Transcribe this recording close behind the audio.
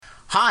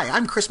Hi,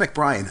 I'm Chris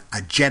McBrien,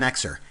 a Gen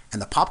Xer,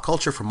 and the pop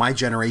culture from my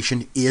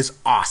generation is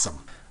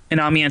awesome. And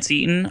I'm Yancey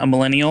Eaton, a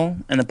millennial,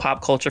 and the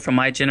pop culture from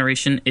my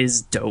generation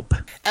is dope.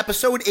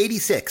 Episode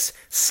 86,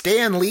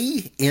 Stan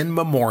Lee in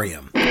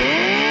Memoriam.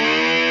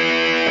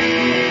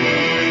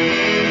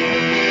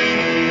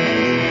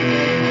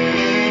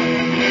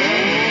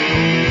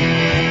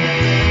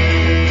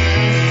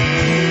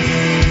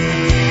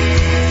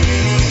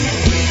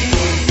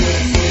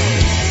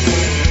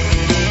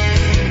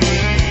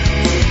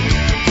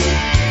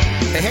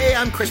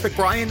 I'm Chris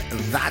McBrien.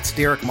 That's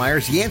Derek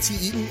Myers.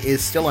 Yancey Eaton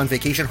is still on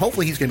vacation.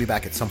 Hopefully he's going to be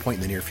back at some point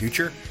in the near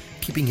future.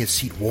 Keeping his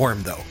seat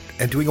warm, though,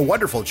 and doing a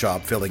wonderful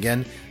job filling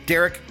in.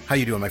 Derek, how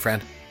you doing, my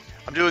friend?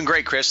 I'm doing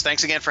great, Chris.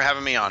 Thanks again for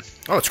having me on.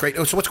 Oh, it's great.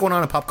 So what's going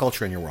on in pop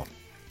culture in your world?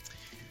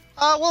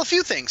 Well, a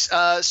few things.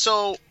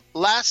 So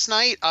last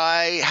night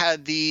I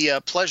had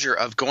the pleasure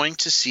of going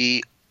to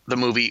see the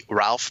movie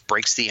Ralph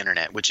Breaks the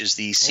Internet, which is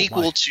the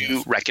sequel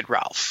to Wreck-It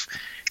Ralph.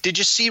 Did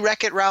you see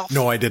Wreck-It Ralph?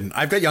 No, I didn't.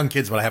 I've got young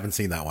kids, but I haven't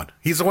seen that one.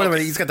 He's the one of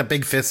he's got the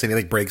big fists and he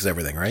like breaks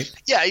everything, right?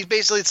 Yeah,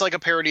 it's like a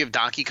parody of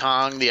Donkey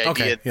Kong. The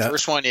idea, the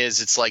first one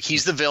is it's like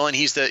he's the villain,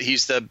 he's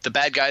the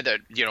bad guy that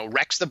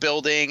wrecks the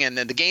building, and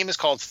then the game is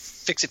called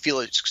Fix It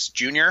Felix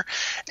Jr.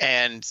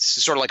 and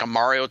it's sort of like a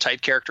Mario type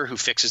character who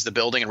fixes the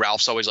building, and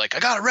Ralph's always like, I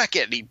gotta wreck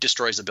it, and he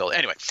destroys the building.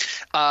 Anyway,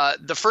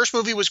 the first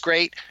movie was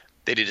great.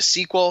 They did a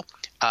sequel.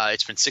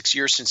 It's been 6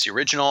 years since the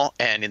original,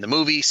 and in the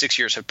movie, 6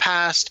 years have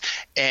passed,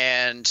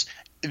 and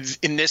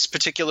in this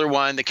particular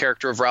one, the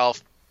character of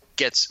Ralph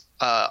gets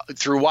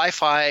through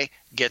Wi-Fi,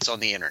 gets on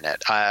the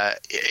internet.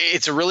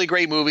 It's a really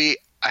great movie.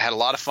 I had a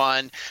lot of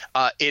fun.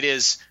 It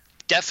is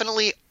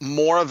definitely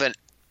more of a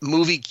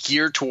movie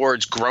geared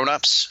towards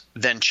grown-ups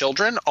than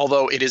children,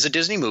 although it is a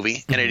Disney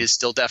movie, and it is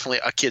still definitely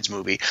a kids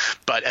movie.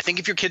 But I think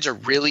if your kids are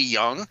really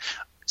young,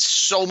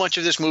 so much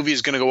of this movie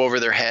is going to go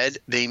over their head.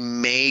 They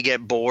may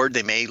get bored.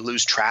 They may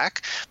lose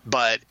track.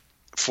 But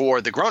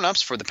for the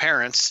grown-ups, for the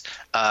parents,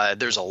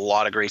 there's a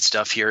lot of great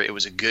stuff here. It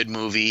was a good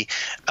movie.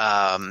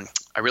 I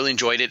really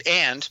enjoyed it.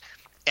 And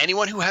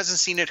anyone who hasn't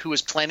seen it, who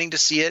is planning to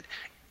see it,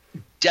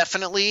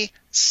 definitely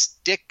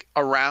stick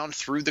around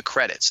through the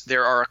credits.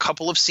 There are a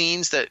couple of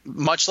scenes that,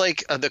 much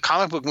like the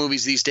comic book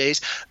movies these days,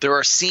 there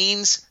are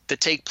scenes that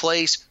take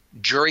place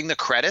during the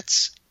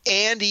credits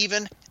and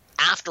even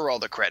after all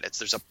the credits.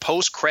 There's a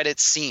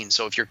post-credits scene.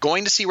 So if you're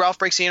going to see Ralph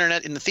Breaks the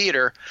Internet in the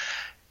theater,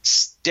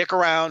 stick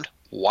around.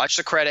 Watch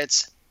the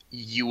credits.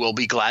 You will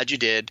be glad you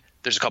did.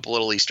 There's a couple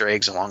little Easter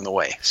eggs along the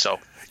way. So,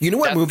 you know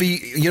what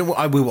movie? You know,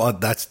 I will.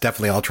 That's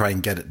definitely. I'll try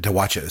and get it to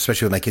watch it,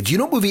 especially with my kids. You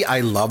know, what movie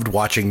I loved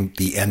watching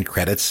the end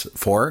credits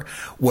for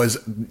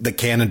was the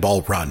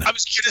Cannonball Run. I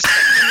was going to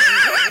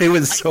say it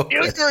was so. I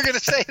knew you were going to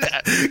say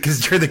that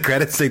because during the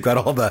credits they've got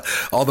all the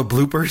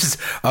bloopers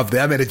of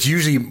them, and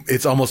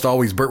it's almost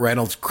always Burt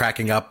Reynolds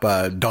cracking up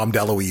Dom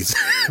DeLuise.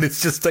 And it's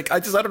just like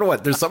I don't know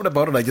what. There's something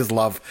about it I just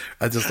love.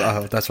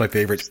 That's my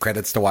favorite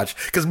credits to watch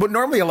because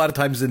normally a lot of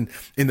times in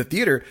the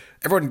theater,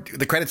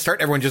 the credits start,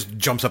 everyone just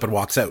jumps up and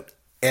walks out.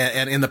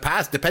 And in the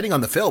past, depending on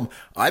the film,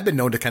 I've been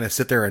known to kind of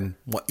sit there and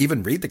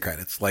even read the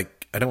credits.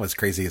 Like, I know as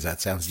crazy as that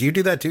sounds. Do you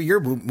do that too? You're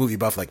a movie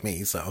buff like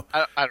me, so.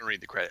 I don't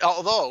read the credits.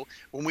 Although,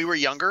 when we were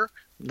younger,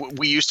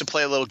 we used to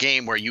play a little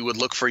game where you would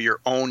look for your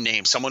own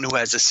name, someone who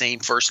has the same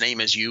first name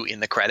as you in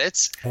the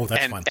credits. Oh,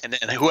 that's fun.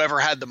 And whoever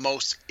had the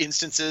most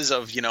instances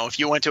of, if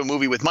you went to a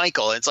movie with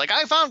Michael, it's like,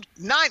 I found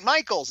 9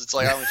 Michaels. It's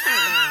like,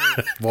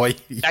 boy,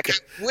 that could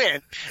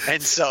win.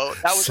 And so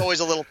that was always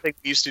a little thing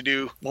we used to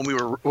do when we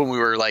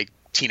were like,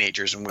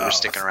 teenagers and we were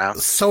sticking around.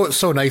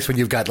 So nice when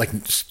you've got like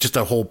just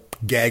a whole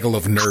gaggle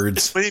of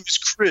nerds. My name is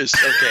Chris.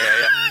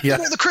 Okay, yeah.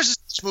 The Chris is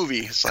this movie.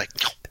 It's like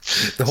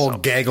the whole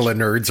gaggle of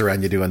nerds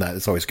around you doing that.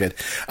 It's always good.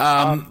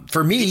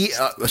 For me,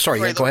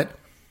 go ahead.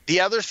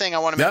 The other thing I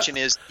want to mention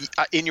is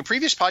in your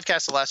previous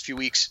podcast the last few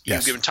weeks,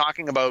 you've been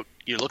talking about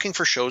you're looking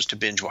for shows to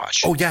binge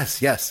watch. Oh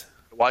yes.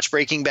 Watch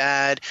Breaking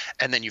Bad,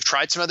 and then you've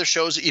tried some other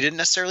shows that you didn't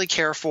necessarily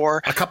care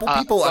for. A couple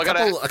people,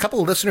 a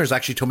couple of listeners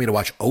actually told me to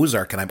watch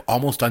Ozark, and I'm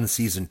almost on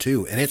season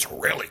 2, and it's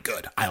really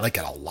good. I like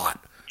it a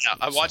lot. Yeah,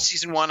 I watched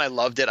season 1. I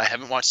loved it. I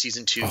haven't watched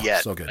season 2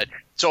 yet. So good.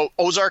 So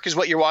Ozark is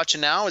what you're watching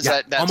now? Is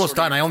that almost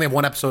done? I only have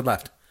one episode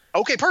left.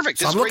 Okay, perfect.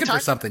 So I'm looking for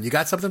something. You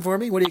got something for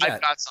me? What do you got?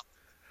 I've got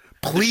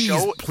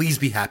something. Please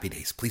be Happy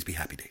Days. Please be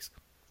Happy Days.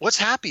 What's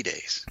Happy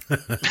Days?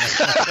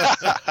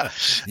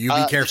 You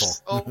be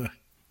careful.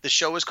 The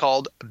show is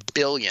called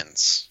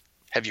Billions.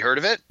 Have you heard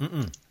of it?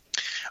 Mm-mm.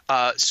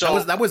 So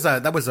that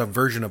was a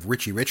version of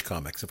Richie Rich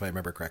comics, if I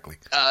remember correctly.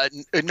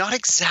 Not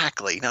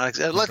exactly.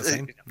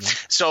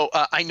 So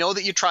I know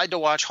that you tried to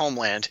watch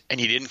Homeland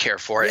and you didn't care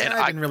for it. Yeah, and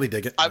I didn't really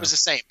dig it. I was the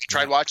same. I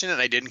tried watching it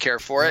and I didn't care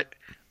for it.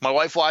 My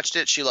wife watched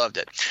it. She loved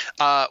it.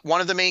 One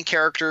of the main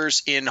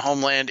characters in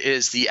Homeland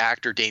is the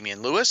actor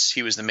Damian Lewis.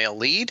 He was the male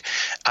lead.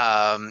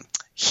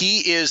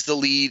 He is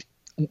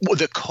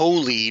the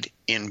co-lead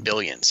in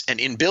Billions. And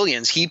in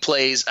Billions, he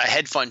plays a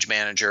hedge fund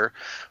manager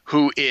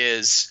who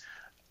is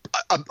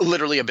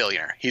literally a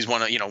billionaire. He's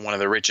one of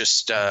the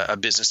richest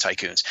business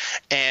tycoons.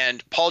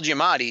 And Paul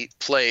Giamatti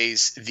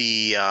plays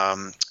the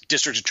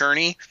district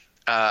attorney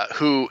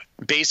who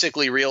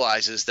basically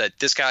realizes that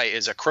this guy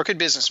is a crooked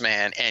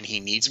businessman and he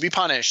needs to be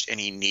punished and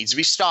he needs to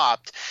be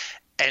stopped.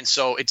 And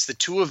so it's the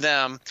two of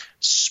them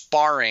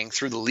sparring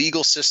through the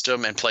legal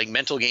system and playing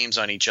mental games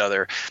on each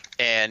other.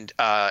 And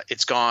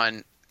it's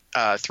gone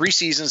 3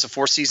 seasons,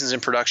 4 seasons in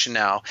production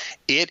now.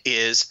 It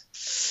is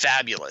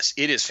fabulous.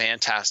 It is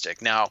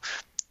fantastic. Now,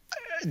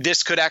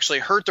 this could actually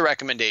hurt the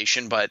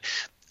recommendation, but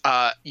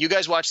you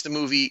guys watched the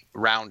movie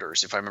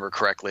Rounders, if I remember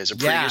correctly, as a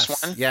previous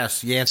one.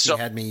 Yes, Yancey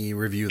had me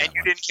review that. And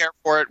you didn't care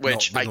for it,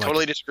 which I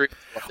totally disagree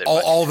with.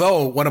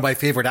 Although one of my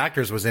favorite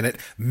actors was in it,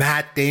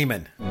 Matt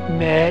Damon.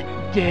 Yeah.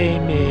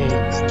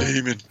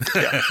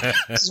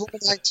 This is one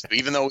of mine too,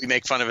 even though we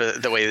make fun of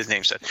it, the way his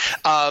name's said.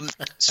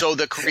 So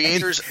the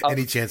creators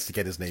any chance to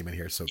get his name in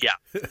here. So yeah,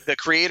 the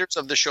creators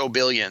of the show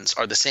Billions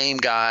are the same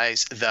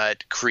guys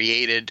that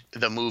created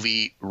the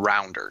movie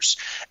Rounders.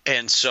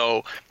 And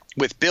so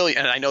with Billions,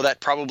 and I know that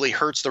probably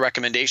hurts the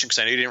recommendation because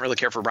I know you didn't really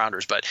care for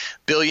Rounders, but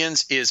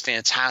Billions is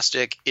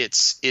fantastic.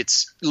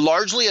 It's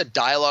largely a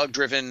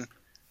dialogue-driven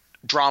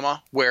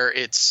drama where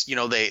it's,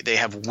 they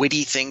have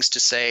witty things to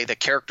say. The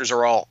characters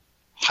are all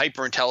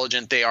hyper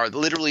intelligent. They are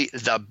literally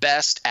the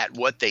best at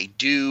what they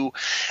do.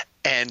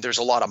 And there's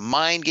a lot of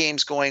mind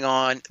games going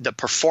on. The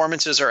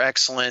performances are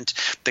excellent.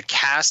 The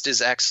cast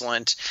is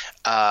excellent.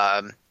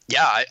 I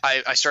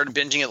started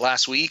binging it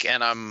last week,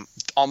 and I'm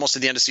almost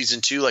at the end of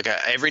season 2. Like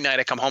every night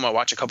I come home, I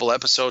watch a couple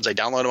episodes. I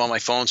download them on my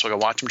phone so I can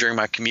watch them during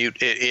my commute.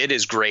 It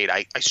is great.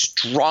 I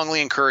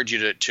strongly encourage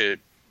you to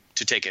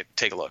take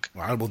a look.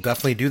 Well, I will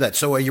definitely do that.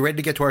 So are you ready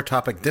to get to our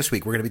topic this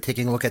week? We're going to be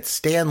taking a look at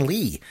Stan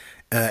Lee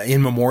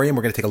in memoriam.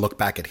 We're going to take a look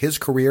back at his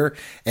career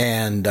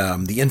and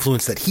the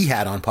influence that he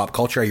had on pop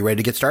culture. Are you ready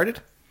to get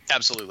started?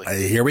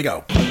 Absolutely. Here we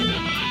go.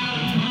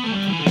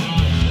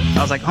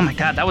 I was like, oh my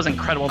God, that was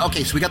incredible.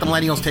 Okay, so we got the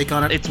millennials take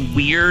on it. It's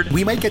weird.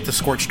 We might get to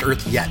Scorched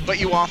Earth yet. But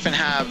you often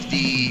have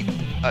the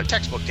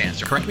textbook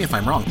dancer. Correct me if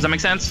I'm wrong. Does that make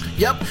sense?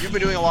 Yep. You've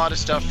been doing a lot of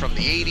stuff from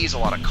the 80s, a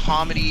lot of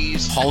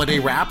comedies. Holiday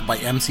Rap by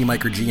MC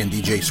Micro G and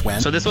DJ Swen.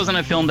 So this wasn't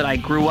a film that I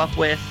grew up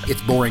with.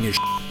 It's boring as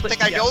I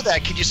think I know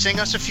that. Could you sing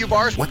us a few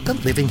bars? What the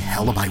living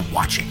hell am I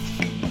watching?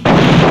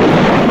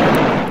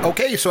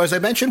 Okay, so as I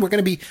mentioned, we're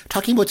going to be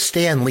talking about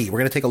Stan Lee. We're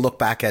going to take a look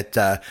back at,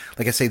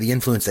 like I say, the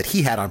influence that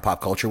he had on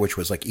pop culture, which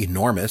was like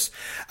enormous.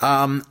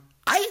 The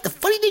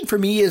funny thing for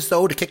me is,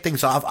 though, to kick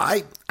things off,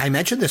 I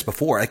mentioned this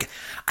before. Like,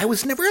 I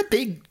was never a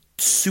big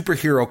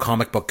superhero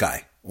comic book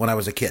guy when I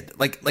was a kid.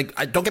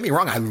 Don't get me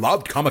wrong, I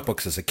loved comic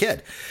books as a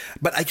kid,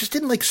 but I just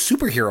didn't like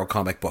superhero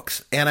comic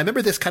books. And I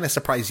remember this kind of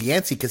surprised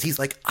Yancey because he's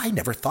like, I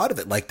never thought of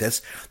it like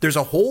this. There's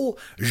a whole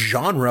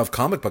genre of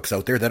comic books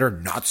out there that are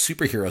not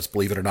superheroes,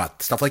 believe it or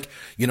not. Stuff like,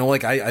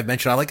 I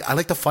mentioned, I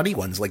like the funny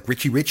ones like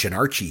Richie Rich and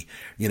Archie,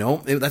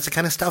 that's the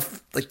kind of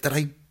stuff like that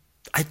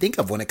I think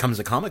of when it comes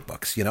to comic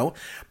books,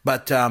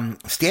 But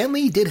Stan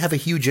Lee did have a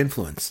huge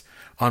influence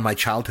on my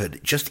childhood,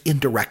 just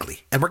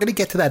indirectly. And we're going to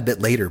get to that a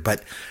bit later,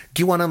 but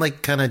do you want to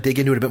kind of dig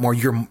into it a bit more?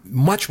 You're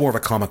much more of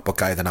a comic book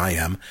guy than I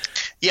am.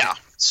 Yeah.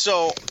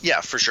 So, yeah,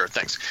 for sure.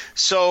 Thanks.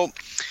 So,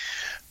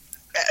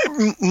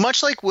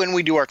 much like when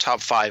we do our top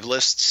 5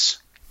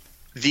 lists,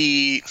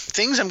 the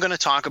things I'm going to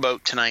talk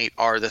about tonight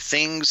are the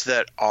things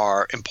that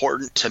are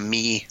important to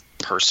me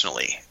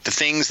personally, the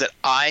things that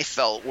I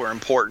felt were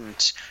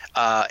important.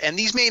 And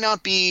these may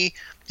not be,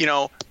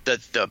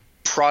 the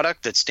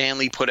product that Stan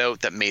Lee put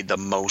out that made the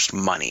most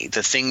money,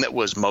 the thing that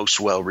was most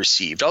well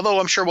received. Although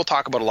I'm sure we'll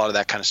talk about a lot of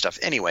that kind of stuff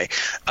anyway.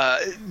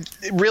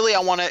 Really,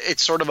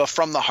 it's sort of a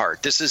from the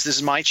heart. This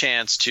is my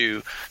chance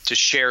to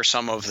share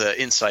some of the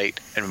insight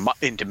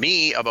into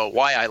me about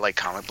why I like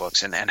comic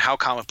books and how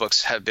comic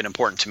books have been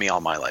important to me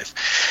all my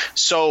life.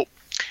 So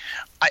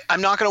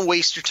I'm not going to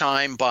waste your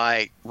time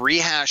by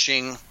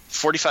rehashing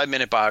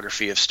 45-minute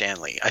biography of Stan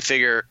Lee. I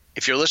figure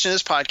if you're listening to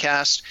this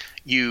podcast,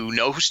 you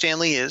know who Stan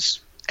Lee is.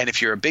 And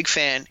if you're a big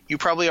fan, you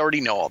probably already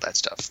know all that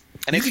stuff.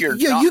 And if you're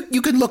not,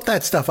 you can look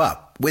that stuff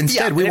up.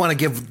 Instead, we want to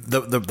give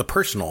the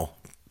personal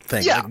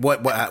thing,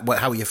 like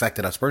how he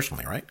affected us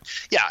personally, right?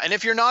 Yeah, and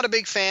if you're not a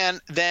big fan,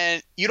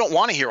 then you don't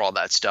want to hear all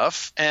that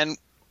stuff, and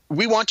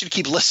we want you to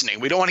keep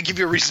listening. We don't want to give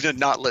you a reason to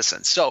not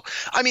listen. So,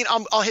 I mean,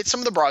 I'll hit some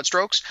of the broad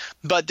strokes,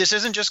 but this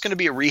isn't just going to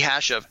be a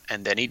rehash of,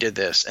 and then he did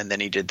this, and then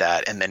he did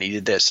that, and then he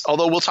did this.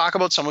 Although we'll talk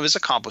about some of his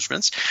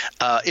accomplishments.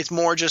 It's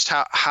more just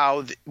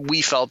how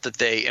we felt that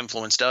they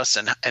influenced us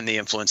and the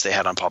influence they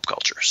had on pop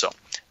culture. So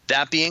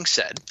that being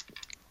said,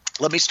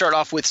 let me start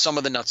off with some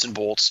of the nuts and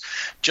bolts,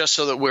 just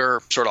so that we're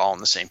sort of all on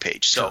the same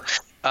page. So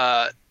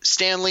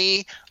Stan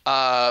Lee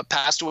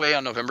passed away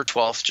on November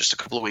 12th, just a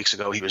couple of weeks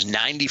ago. He was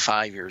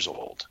 95 years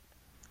old.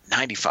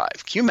 95.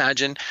 Can you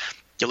imagine?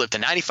 You lived to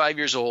 95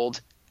 years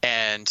old,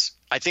 and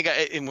I think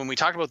and when we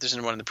talked about this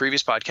in one of the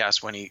previous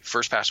podcasts when he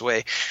first passed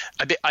away,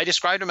 I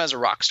described him as a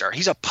rock star.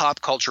 He's a pop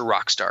culture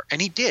rock star,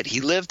 and he did.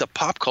 He lived a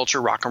pop culture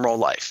rock and roll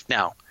life.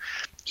 Now,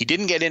 he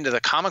didn't get into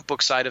the comic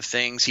book side of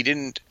things. He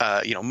didn't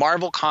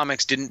Marvel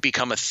Comics didn't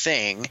become a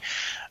thing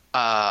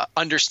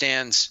under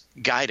Stan's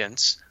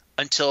guidance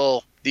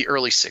until the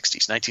early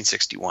 60s,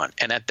 1961.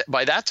 And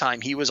by that time,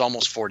 he was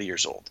almost 40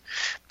 years old.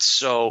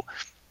 So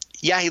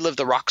yeah, he lived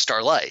the rock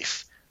star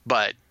life,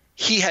 but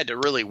he had to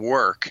really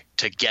work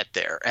to get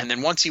there. And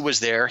then once he was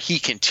there, he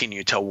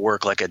continued to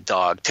work like a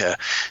dog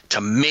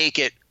to make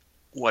it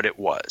what it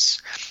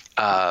was.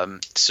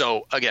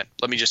 So again,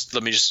 let me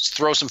just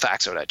throw some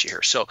facts out at you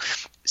here. So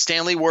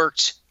Stan Lee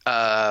worked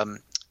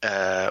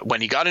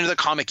when he got into the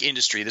comic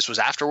industry. This was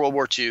after World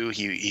War II.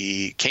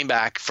 He came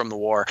back from the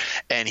war,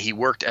 and he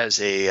worked as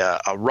a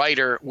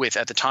writer with,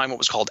 at the time, what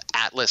was called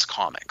Atlas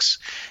Comics.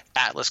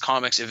 Atlas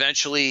Comics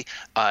eventually,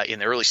 in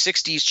the early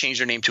 60s, changed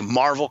their name to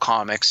Marvel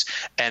Comics,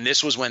 and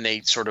this was when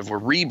they sort of were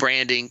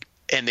rebranding,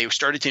 and they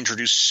started to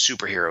introduce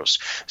superheroes.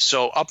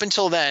 So up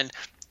until then,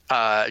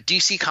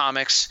 DC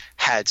Comics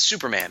had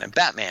Superman and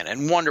Batman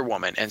and Wonder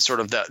Woman and sort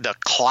of the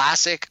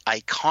classic,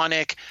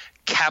 iconic,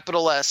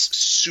 capital S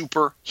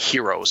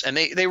superheroes. And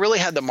they really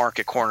had the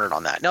market cornered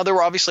on that. Now, there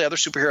were obviously other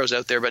superheroes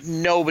out there, but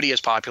nobody as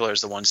popular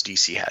as the ones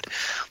DC had.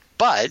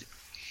 But,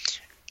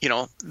 you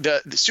know,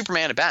 the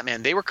Superman and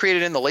Batman, they were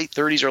created in the late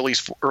 30s,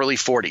 early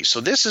 40s.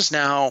 So this is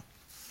now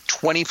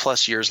 20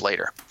 plus years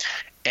later.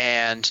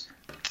 And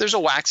there's a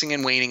waxing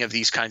and waning of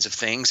these kinds of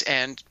things.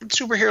 And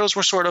superheroes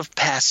were sort of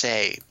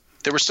passé.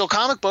 There were still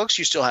comic books.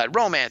 You still had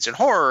romance and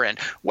horror and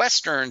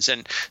westerns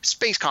and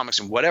space comics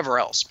and whatever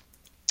else.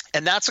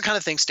 And that's the kind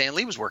of thing Stan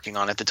Lee was working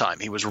on at the time.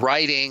 He was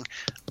writing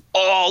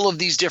all of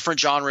these different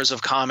genres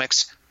of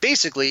comics,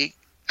 basically,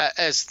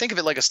 as think of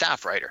it like a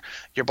staff writer.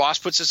 Your boss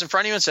puts this in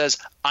front of you and says,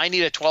 I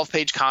need a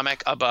 12-page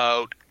comic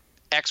about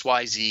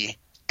XYZ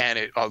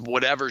and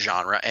whatever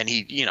genre. And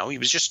he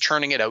was just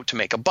churning it out to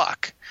make a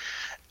buck.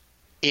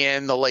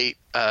 In the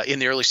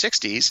early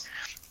 60s,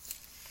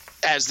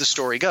 as the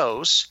story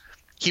goes,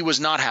 he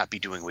was not happy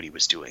doing what he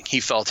was doing. He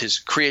felt his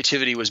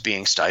creativity was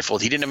being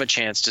stifled. He didn't have a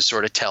chance to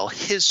sort of tell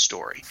his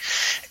story.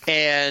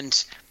 And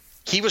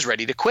he was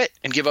ready to quit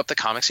and give up the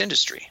comics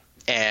industry.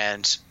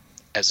 And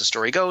as the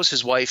story goes,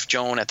 his wife,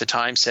 Joan, at the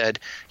time said,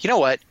 you know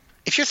what?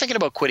 If you're thinking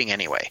about quitting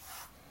anyway,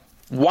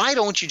 why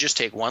don't you just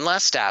take one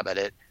last stab at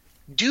it,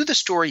 do the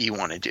story you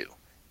want to do?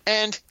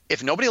 And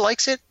if nobody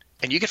likes it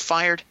and you get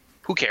fired,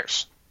 who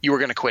cares? You were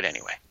going to quit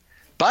anyway.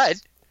 But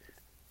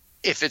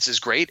if it's as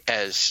great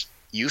as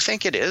you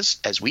think it is,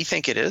 as we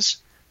think it is,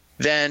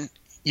 then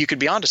you could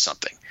be onto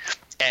something.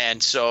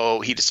 And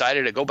so he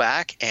decided to go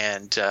back,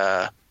 and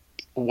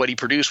what he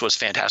produced was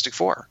Fantastic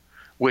Four,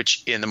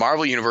 which in the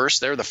Marvel universe,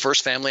 they're the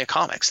first family of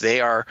comics. They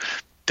are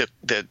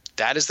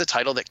that is the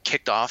title that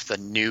kicked off the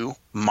new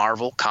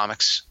Marvel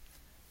Comics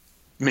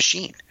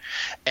machine.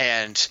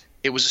 And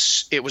it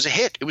was a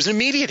hit. It was an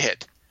immediate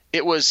hit.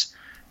 It was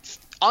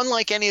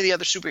unlike any of the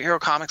other superhero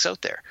comics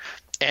out there.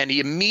 And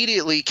he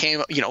immediately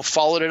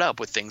followed it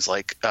up with things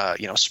like,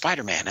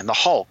 Spider-Man and the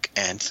Hulk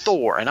and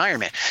Thor and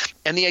Iron Man.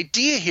 And the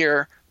idea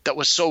here that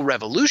was so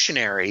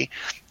revolutionary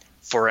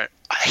for a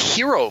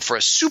hero, for a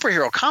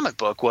superhero comic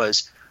book,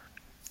 was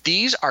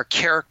these are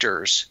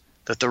characters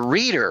that the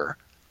reader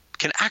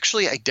can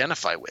actually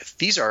identify with.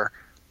 These are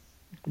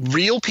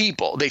real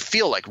people. They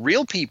feel like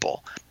real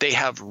people. They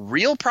have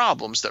real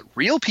problems that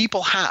real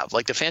people have.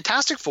 Like the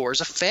Fantastic Four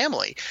is a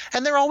family,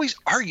 and they're always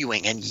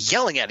arguing and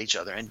yelling at each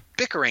other and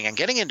bickering and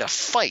getting into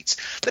fights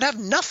that have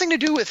nothing to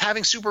do with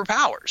having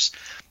superpowers.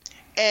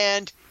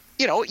 And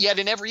yet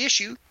in every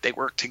issue they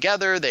work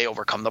together, they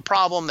overcome the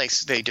problem,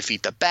 they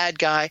defeat the bad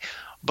guy.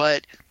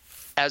 But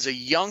as a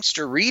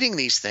youngster reading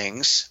these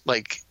things,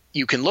 like,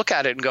 you can look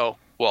at it and go,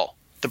 well,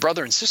 the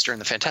brother and sister in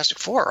the Fantastic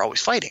Four are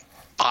always fighting.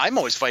 I'm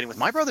always fighting with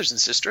my brothers and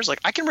sisters. Like,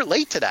 I can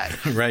relate to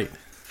that. Right.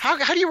 How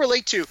do you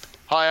relate to,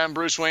 hi, I'm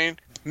Bruce Wayne,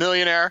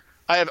 millionaire.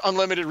 I have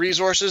unlimited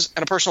resources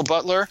and a personal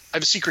butler. I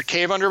have a secret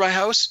cave under my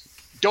house.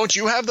 Don't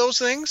you have those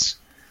things?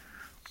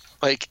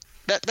 Like,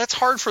 that's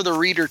hard for the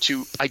reader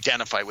to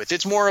identify with.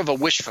 It's more of a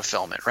wish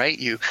fulfillment, right?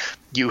 You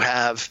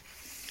have,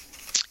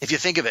 if you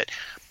think of it,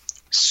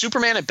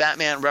 Superman and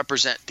Batman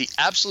represent the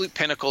absolute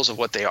pinnacles of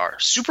what they are.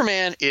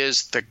 Superman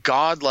is the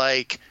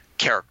godlike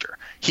character.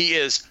 He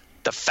is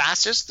the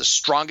fastest, the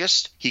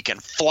strongest. He can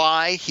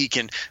fly. He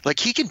can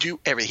do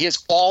everything. He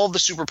has all the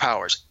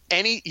superpowers.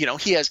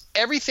 He has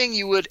everything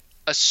you would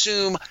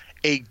assume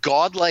a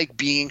godlike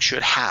being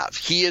should have.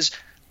 He is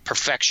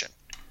perfection.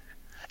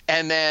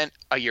 And then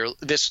he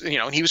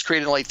was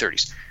created in the late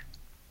 30s.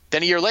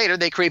 Then a year later,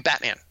 they create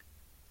Batman.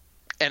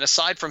 And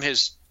aside from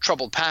his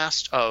troubled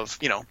past of,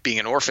 being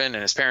an orphan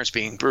and his parents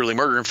being brutally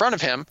murdered in front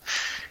of him,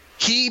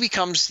 he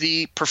becomes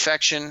the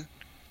perfection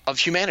of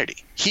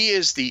humanity. He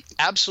is the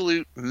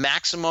absolute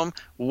maximum.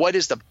 What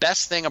is the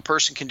best thing a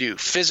person can do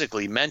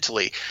physically,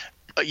 mentally?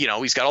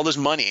 He's got all this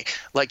money.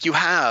 Like, you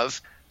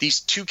have these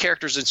two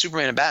characters in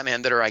Superman and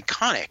Batman that are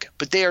iconic,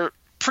 but they are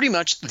pretty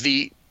much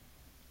the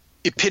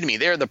epitome.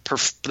 They're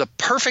the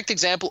perfect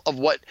example of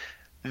what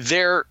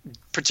their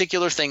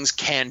particular things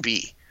can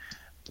be.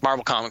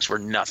 Marvel Comics were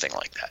nothing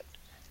like that.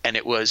 And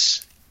it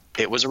was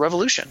a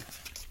revolution.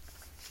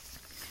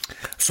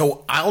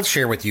 So I'll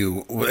share with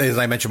you, as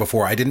I mentioned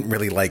before, I didn't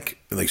really like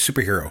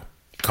superhero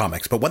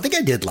comics, but one thing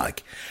I did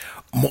like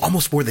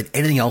almost more than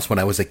anything else when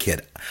I was a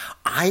kid.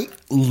 I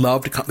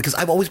loved because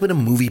I've always been a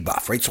movie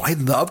buff, right? So I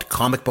loved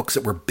comic books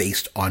that were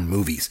based on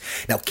movies.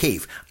 Now,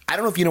 Cave, I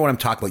don't know if you know what I'm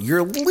talking about. You're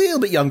a little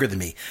bit younger than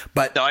me,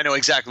 but no, I know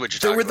exactly what you're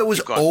talking about. There were those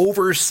about.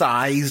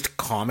 oversized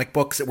comic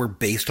books that were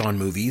based on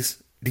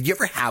movies. Did you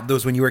ever have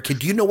those when you were a kid?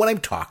 Do you know what I'm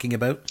talking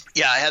about?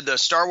 Yeah, I had the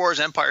Star Wars,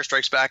 Empire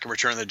Strikes Back, and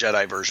Return of the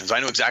Jedi versions. I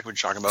know exactly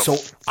what you're talking about.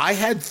 So I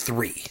had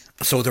 3.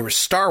 So there was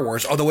Star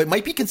Wars, although it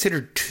might be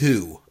considered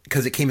 2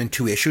 because it came in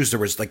 2 issues. There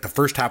was like the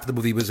first half of the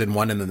movie was in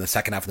one, and then the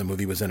second half of the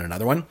movie was in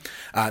another one.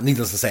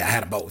 Needless to say, I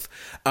had them both.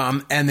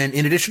 And then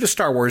in addition to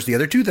Star Wars, the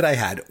other 2 that I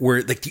had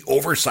were like the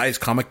oversized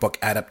comic book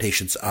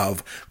adaptations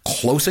of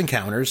Close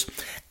Encounters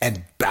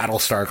and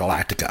Battlestar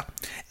Galactica.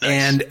 Nice.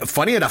 And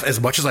funny enough,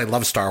 as much as I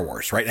love Star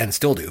Wars, right, and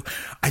still do,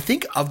 I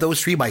think of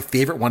those 3, my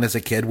favorite one as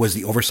a kid was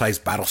the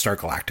oversized Battlestar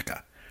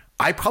Galactica.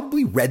 I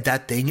probably read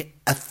that thing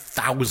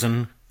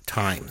 1,000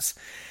 times.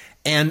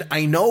 And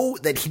I know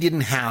that he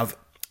didn't have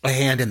a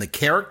hand in the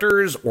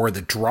characters or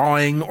the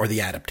drawing or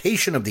the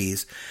adaptation of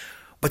these,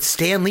 but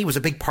Stan Lee was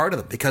a big part of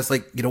them because,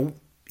 like, you know,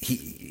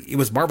 it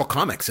was Marvel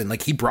Comics and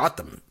like he brought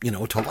them, you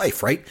know, to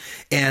life, right?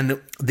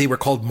 And they were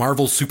called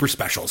Marvel Super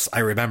Specials, I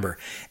remember.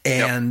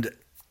 And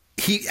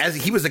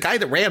he was the guy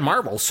that ran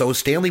Marvel, so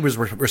Stan Lee was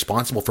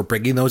responsible for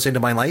bringing those into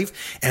my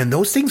life. And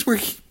those things were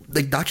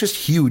like not just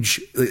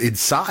huge in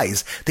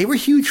size, they were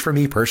huge for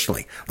me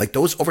personally. Like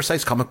those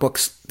oversized comic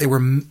books,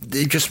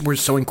 they just were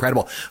so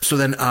incredible. So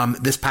then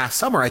this past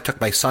summer, I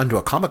took my son to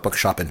a comic book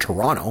shop in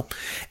Toronto,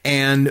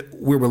 and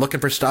we were looking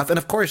for stuff. And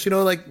of course,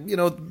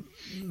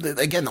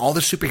 again, all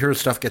the superhero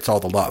stuff gets all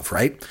the love,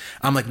 right?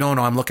 I'm like, no,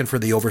 I'm looking for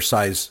the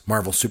oversized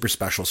Marvel Super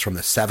Specials from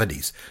the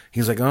 70s.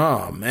 He's like,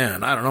 oh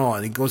man, I don't know.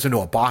 And he goes into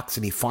a box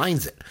and he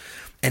finds it.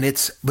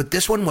 But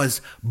this one was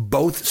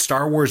both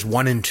Star Wars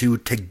 1 and 2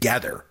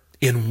 together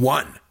in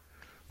one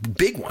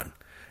big one.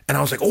 And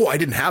I was like, oh, I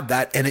didn't have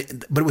that.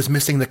 But it was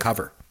missing the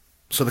cover.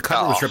 So the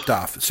cover was ripped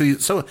off.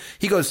 So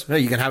he goes, hey,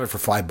 you can have it for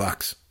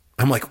 $5.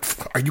 I'm like,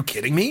 are you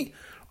kidding me?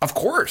 Of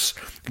course,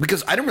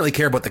 because I don't really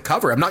care about the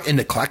cover. I'm not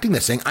into collecting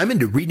this thing. I'm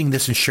into reading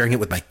this and sharing it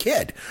with my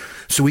kid.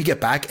 So we get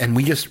back and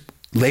we just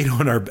laid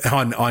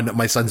on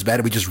my son's bed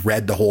and we just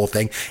read the whole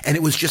thing. And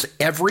it was just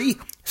every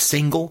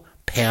single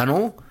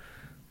panel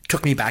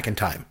took me back in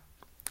time.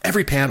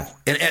 Every panel.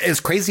 And as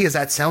crazy as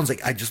that sounds,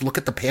 like I just look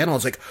at the panel,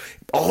 it's like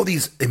all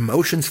these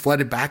emotions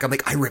flooded back. I'm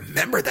like, I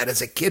remember that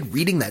as a kid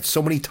reading that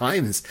so many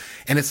times.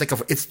 And it's like,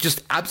 it's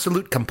just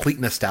absolute complete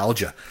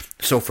nostalgia.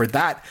 So for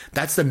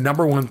that's the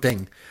number one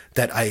thing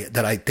that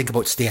I think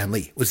about Stan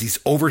Lee was these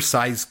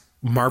oversized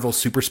Marvel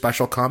Super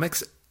Special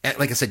comics. And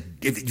like I said,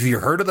 if you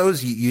heard of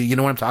those, you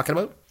know what I'm talking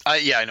about?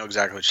 Yeah, I know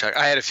exactly what you're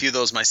talking. I had a few of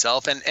those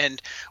myself.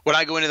 And when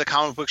I go into the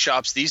comic book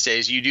shops these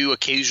days, you do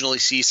occasionally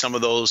see some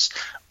of those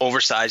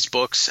oversized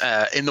books.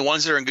 And the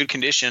ones that are in good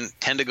condition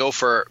tend to go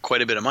for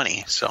quite a bit of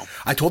money. So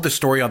I told this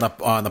story on the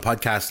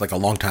podcast like a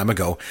long time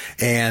ago.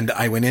 And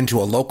I went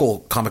into a local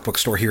comic book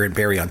store here in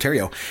Barrie,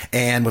 Ontario,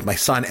 and with my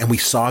son, and we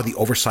saw the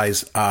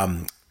oversized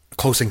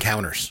Close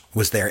Encounters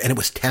was there, and it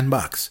was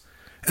 $10.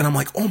 And I'm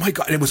like, oh my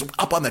God. And it was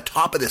up on the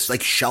top of this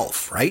like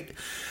shelf, right?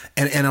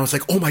 And I was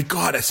like, oh my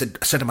God. I said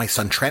to my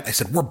son, Trent, I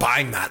said, we're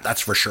buying that.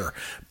 That's for sure.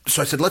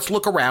 So I said, let's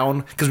look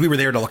around because we were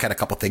there to look at a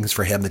couple things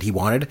for him that he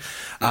wanted.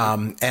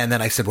 And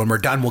then I said, when we're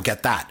done, we'll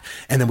get that.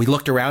 And then we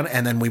looked around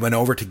and then we went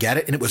over to get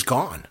it and it was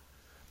gone. And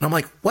I'm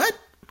like, what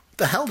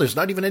the hell? There's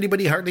not even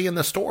anybody hardly in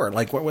the store.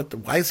 Like,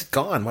 why is it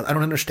gone? I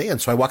don't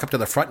understand. So I walk up to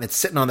the front and it's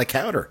sitting on the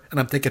counter and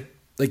I'm thinking,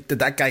 like, did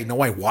that guy know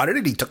I wanted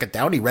it? He took it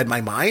down. He read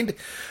my mind.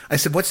 I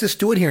said, what's this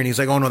doing here? And he's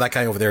like, oh, no, that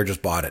guy over there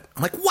just bought it.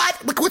 I'm like,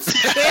 what? Like, what's the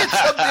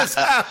chance of this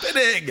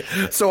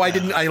happening? So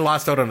I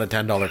lost out on a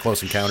 $10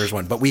 Close Encounters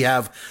one. But we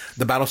have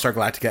the Battlestar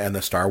Galactica and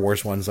the Star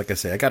Wars ones. Like I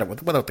say, I got it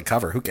without the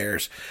cover. Who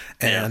cares?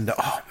 And,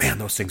 oh, man,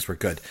 those things were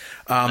good.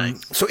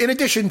 Nice. So in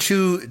addition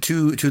to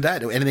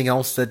that, anything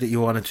else that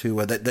you wanted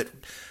to,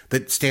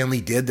 that Stan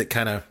Lee did that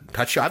kind of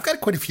touched you? I've got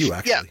quite a few,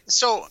 actually. Yeah.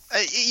 So,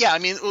 I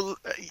mean,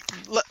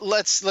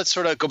 let's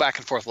sort of go back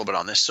and forth a little bit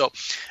on this. So,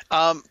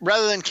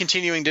 rather than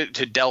continuing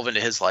to delve into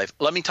his life,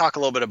 let me talk a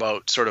little bit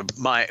about sort of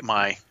my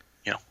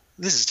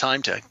this is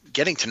time to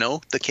getting to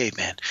know the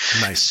caveman.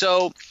 Nice.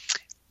 So,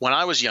 when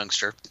I was a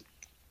youngster,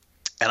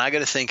 and I got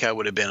to think I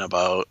would have been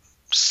about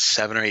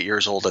 7 or 8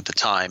 years old at the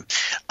time,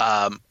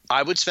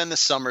 I would spend the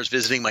summers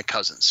visiting my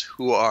cousins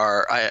who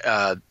are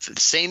the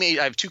same age.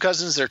 I have 2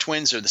 cousins. They're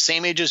twins. They're the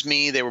same age as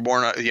me. They were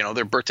born,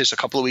 their birthdays a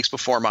couple of weeks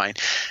before mine.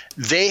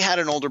 They had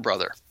an older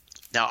brother.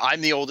 Now,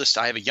 I'm the oldest.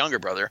 I have a younger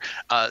brother.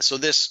 So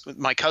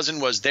my cousin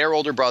was their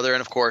older brother.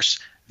 And of course,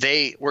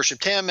 they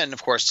worshiped him. And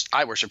of course,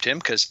 I worshiped him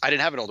because I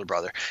didn't have an older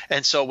brother.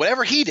 And so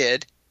whatever he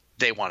did,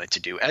 they wanted to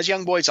do, as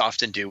young boys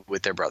often do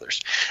with their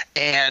brothers.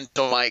 And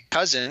so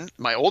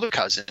my older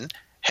cousin,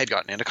 had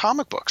gotten into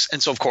comic books.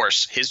 And so, of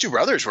course, his 2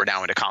 brothers were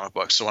now into comic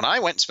books. So when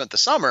I went and spent the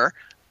summer,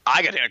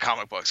 I got into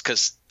comic books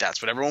because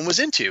that's what everyone was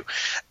into.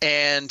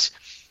 And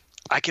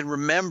I can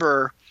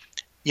remember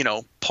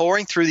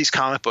pouring through these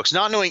comic books,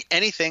 not knowing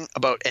anything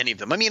about any of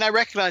them. I mean, I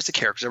recognize the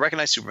characters. I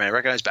recognize Superman. I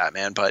recognize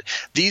Batman. But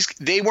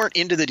they weren't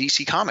into the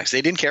DC comics.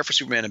 They didn't care for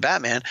Superman and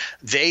Batman.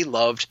 They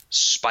loved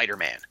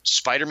Spider-Man.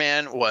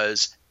 Spider-Man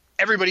was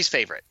everybody's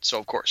favorite. So,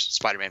 of course,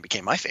 Spider-Man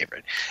became my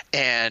favorite.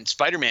 And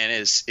Spider-Man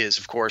is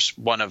of course,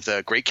 one of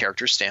the great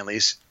characters Stan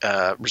Lee's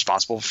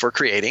responsible for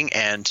creating.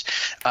 And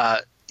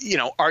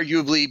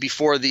arguably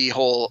before the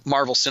whole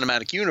Marvel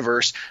Cinematic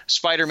Universe,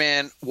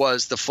 Spider-Man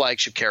was the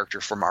flagship character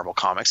for Marvel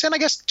Comics, and I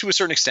guess to a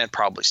certain extent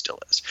probably still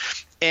is.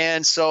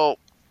 And so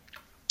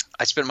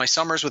I spent my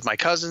summers with my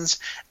cousins,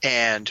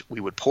 and we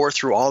would pour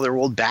through all their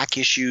old back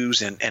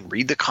issues and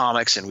read the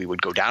comics, and we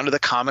would go down to the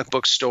comic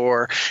book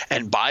store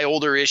and buy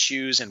older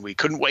issues, and we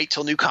couldn't wait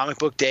till New Comic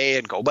Book Day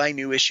and go buy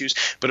new issues,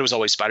 but it was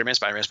always Spider-Man,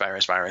 Spider-Man,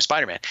 Spider-Man, Spider-Man,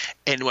 Spider-Man.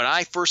 And when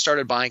I first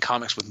started buying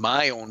comics with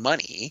my own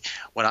money,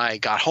 when I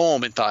got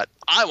home and thought,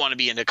 I want to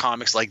be into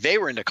comics like they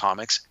were into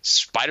comics,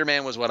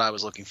 Spider-Man was what I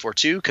was looking for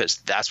too, because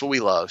that's what we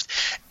loved.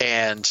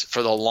 And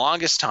for the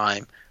longest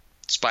time,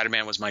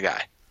 Spider-Man was my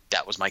guy.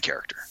 That was my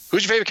character.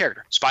 Who's your favorite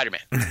character? Spider-Man.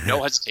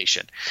 No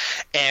hesitation.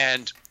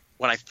 And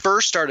when I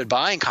first started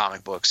buying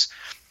comic books,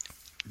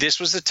 this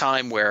was the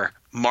time where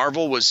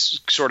Marvel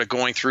was sort of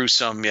going through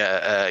some,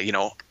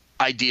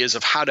 ideas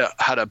of how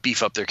to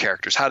beef up their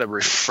characters, how to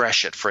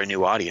refresh it for a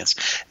new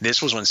audience.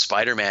 This was when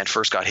Spider-Man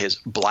first got his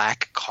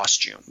black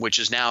costume, which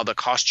is now the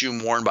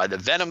costume worn by the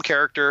Venom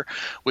character,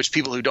 which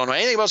people who don't know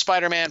anything about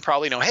Spider-Man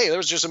probably know, hey, there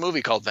was just a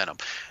movie called Venom.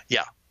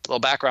 Yeah, a little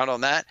background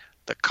on that.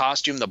 The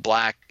costume, the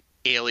black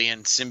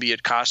alien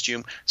symbiote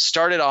costume,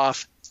 started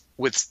off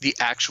with the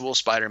actual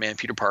Spider-Man,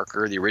 Peter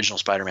Parker, the original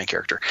Spider-Man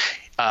character.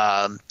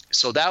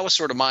 So that was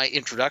sort of my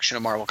introduction to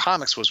Marvel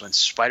Comics, was when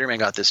Spider-Man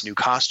got this new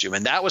costume.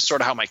 And that was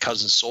sort of how my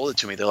cousins sold it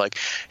to me. They're like,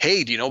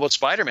 hey, do you know about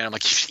Spider-Man? I'm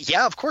like,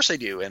 yeah, of course I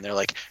do. And they're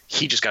like,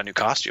 he just got a new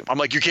costume. I'm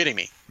like, you're kidding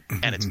me.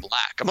 And it's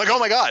black. I'm like, oh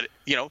my God,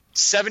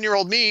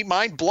 7-year-old me,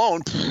 mind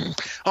blown.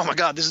 Oh my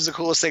God, this is the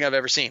coolest thing I've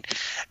ever seen.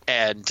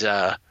 And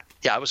I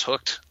was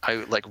hooked.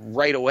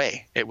 Right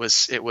away. It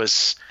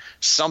was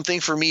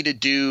something for me to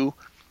do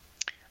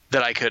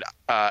that I could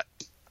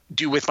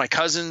do with my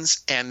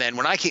cousins, and then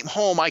when I came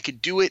home I could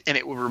do it, and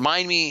it would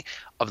remind me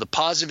of the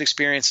positive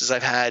experiences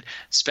I've had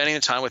spending the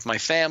time with my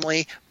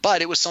family.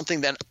 But it was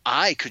something that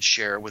I could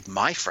share with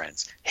my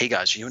friends. Hey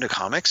guys, are you into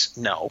comics?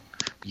 No,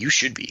 you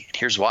should be, and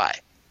here's why.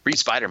 Read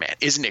Spider-Man.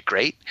 Isn't it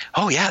great?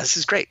 Oh yeah, this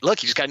is great. Look,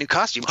 he just got a new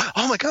costume.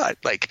 Oh my God.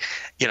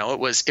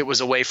 It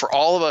was a way for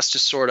all of us to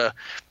sort of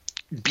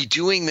be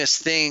doing this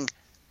thing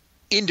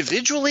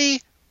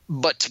individually,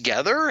 but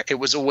together. It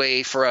was a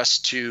way for us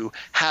to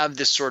have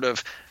this sort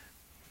of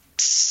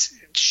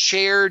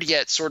shared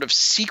yet sort of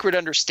secret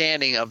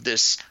understanding of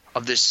this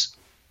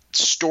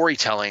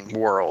storytelling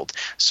world.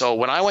 So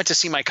when I went to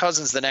see my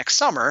cousins the next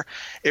summer,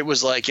 it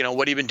was like,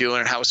 what have you been doing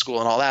and how was school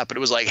and all that? But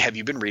it was like, have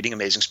you been reading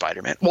Amazing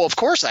Spider-Man? Well, of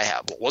course I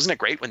have. Well, wasn't it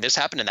great when this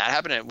happened and that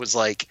happened? And it was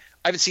like,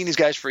 I haven't seen these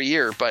guys for a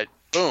year, but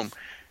boom,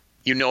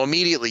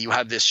 immediately you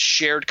have this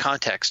shared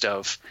context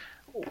of,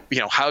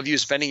 how have you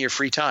spending your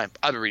free time?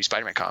 I've been reading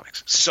Spider-Man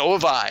comics. So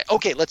have I.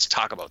 Okay, let's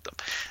talk about them.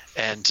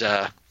 And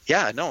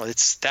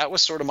that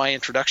was sort of my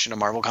introduction to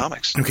Marvel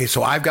Comics. Okay,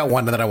 so I've got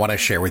one that I want to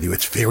share with you.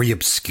 It's very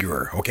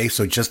obscure. Okay,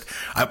 so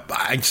I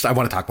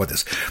want to talk about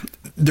this.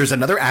 There's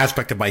another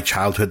aspect of my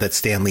childhood that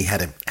Stan Lee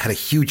had a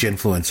huge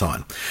influence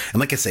on, and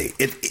like I say,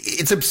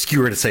 it's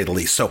obscure to say the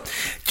least. So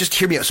just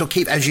hear me out. So,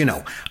 Kate, as you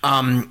know,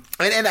 and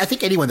I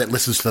think anyone that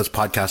listens to this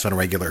podcast on a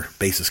regular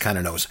basis kind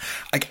of knows,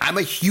 I'm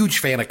a huge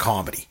fan of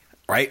comedy.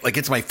 Right?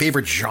 It's my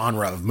favorite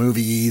genre of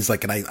movies.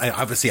 And I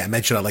obviously, I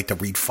mentioned I like to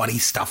read funny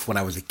stuff when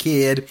I was a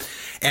kid.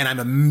 And I'm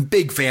a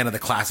big fan of the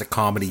classic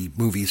comedy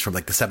movies from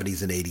the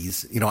 70s and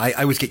 80s. I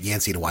always get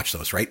Yancey to watch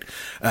those, right?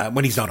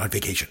 When he's not on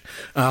vacation.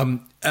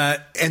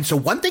 And so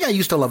one thing I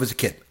used to love as a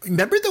kid,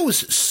 remember those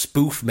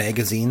spoof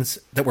magazines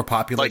that were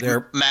popular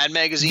there? Mad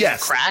Magazine?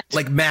 Yes. Cracked?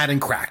 Like Mad and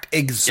Cracked.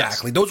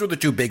 Exactly. Yes. Those were the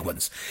two big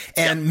ones.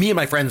 And me and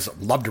my friends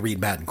loved to read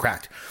Mad and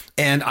Cracked.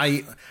 And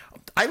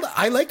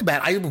I liked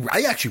Mad.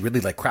 I actually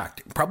really like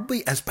Cracked.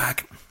 Probably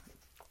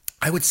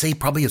I would say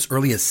probably as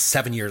early as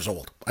 7 years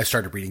old, I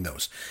started reading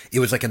those.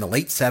 It was in the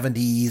late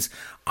 70s.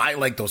 I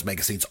liked those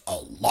magazines a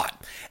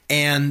lot.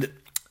 And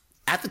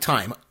at the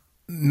time,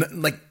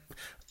 none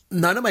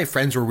of my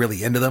friends were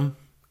really into them.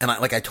 And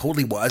I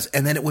totally was.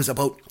 And then it was I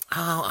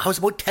was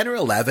about 10 or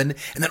 11.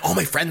 And then all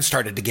my friends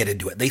started to get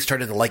into it. They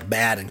started to like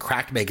Mad and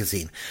Cracked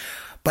magazine.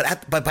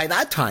 But by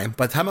the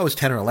time I was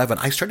 10 or 11,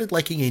 I started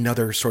liking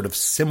another sort of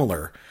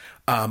similar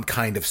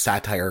kind of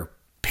satire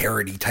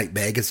parody type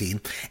magazine.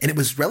 And it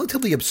was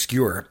relatively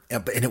obscure,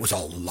 and it was a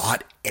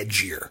lot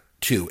edgier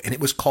too. And it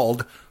was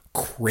called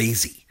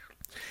Crazy.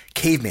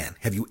 Caveman,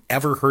 have you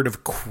ever heard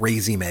of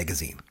Crazy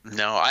magazine?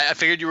 No, I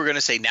figured you were going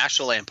to say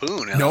National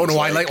Lampoon. No,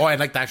 I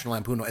like National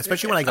Lampoon,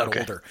 especially when I got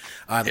older.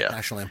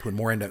 National Lampoon,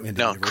 more into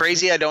no,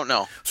 Crazy, I don't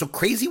know. So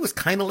Crazy was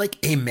kind of like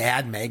a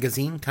Mad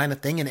magazine kind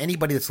of thing, and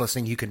anybody that's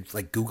listening, you can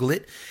Google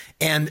it.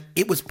 And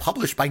it was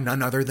published by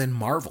none other than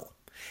Marvel.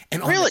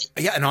 And really?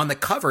 And on the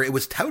cover, it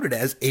was touted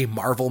as a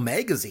Marvel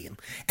magazine.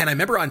 And I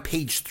remember on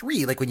page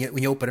 3, like when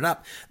you open it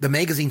up, the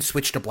magazine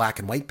switched to black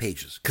and white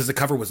pages because the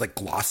cover was like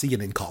glossy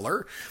and in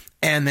color.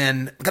 And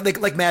then,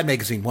 like Mad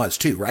Magazine was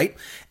too, right?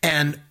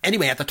 And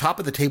anyway, at the top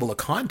of the table of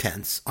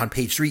contents on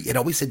page 3, it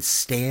always said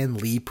Stan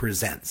Lee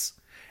Presents.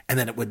 And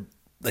then it would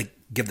like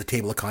give the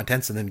table of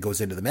contents and then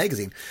goes into the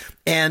magazine.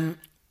 And,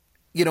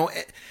 you know,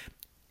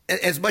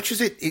 as much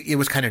as it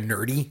was kind of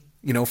nerdy,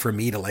 you know, for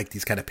me to like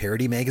these kind of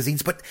parody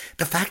magazines, but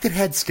the fact it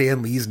had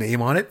Stan Lee's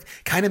name on it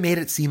kind of made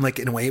it seem like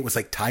in a way it was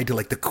like tied to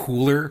like the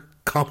cooler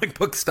comic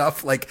book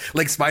stuff, like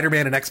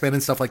Spider-Man and X-Men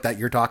and stuff like that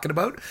you're talking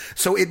about.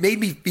 So it made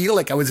me feel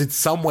like I was in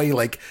some way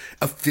like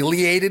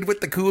affiliated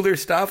with the cooler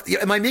stuff.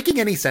 Am I making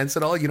any sense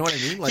at all? You know what I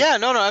mean? Like, yeah,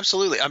 no,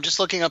 absolutely. I'm just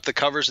looking up the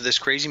covers of this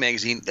crazy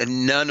magazine,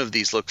 and none of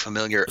these look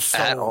familiar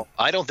at all.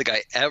 I don't think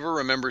I ever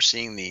remember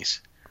seeing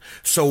these.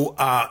 So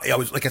I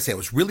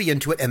was really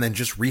into it, and then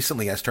just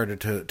recently I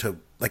started to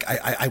like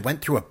I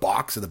went through a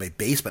box in my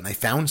basement and I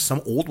found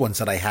some old ones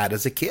that I had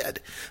as a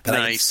kid that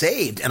I had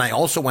saved, and I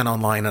also went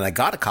online and I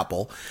got a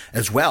couple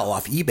as well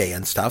off eBay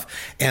and stuff,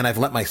 and I've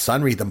let my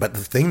son read them. But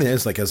the thing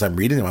is, like as I'm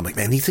reading them, I'm like,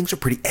 man, these things are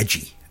pretty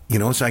edgy. You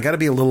know, so I got to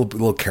be a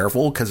little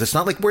careful because it's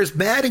not like whereas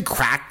Mad and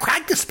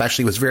Crack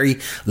especially was very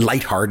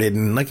lighthearted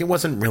and like it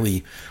wasn't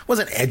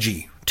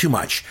edgy too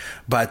much,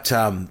 but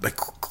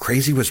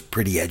Crazy was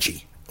pretty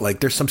edgy. Like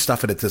there's some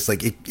stuff in it that's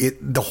like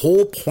the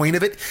whole point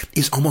of it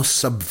is almost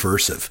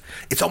subversive.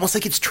 It's almost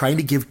like it's trying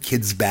to give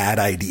kids bad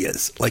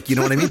ideas. Like, you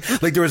know what I mean?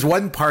 Like there was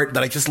one part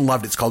that I just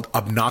loved. It's called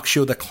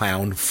Obnoxio the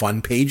Clown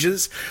Fun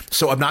Pages.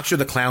 So Obnoxio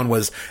the Clown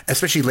was,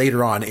 especially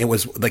later on, it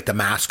was like the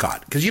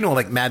mascot. Cause you know,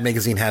 like Mad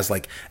Magazine has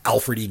like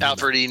Alfred E.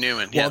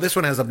 Newman. Yeah. Well, this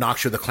one has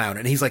Obnoxio the Clown,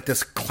 and he's like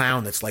this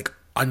clown that's like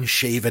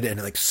unshaven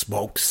and like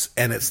smokes,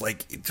 and it's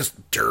like just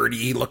dirty.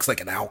 He looks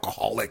like an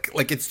alcoholic.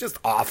 Like it's just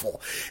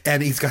awful.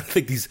 And he's got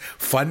like these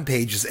fun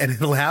pages, and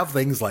he'll have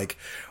things like,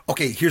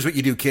 okay, here's what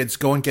you do, kids.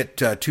 Go and get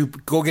two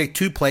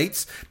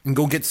plates and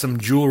go get some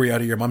jewelry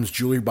out of your mom's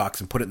jewelry box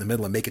and put it in the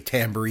middle and make a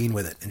tambourine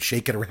with it and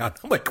shake it around.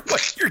 I'm like,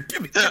 what? You're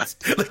giving this?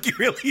 Like you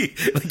really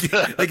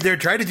like they're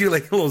trying to do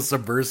like little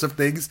subversive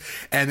things.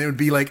 And it would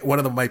be like one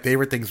of my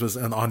favorite things was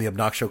on the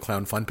Obnoxio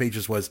Clown Fun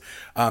Pages was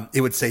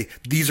it would say,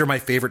 these are my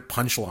favorite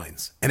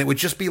punchlines. And it would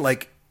just be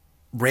like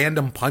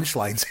random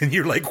punchlines. And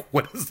you're like,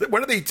 what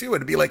are they to?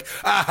 It'd be like,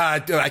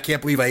 dude, I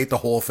can't believe I ate the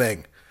whole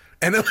thing.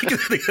 And then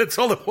like that's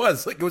all it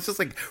was. Like it was just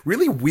like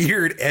really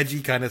weird,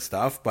 edgy kind of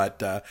stuff.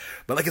 But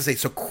like I say,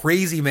 so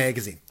Crazy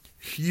magazine,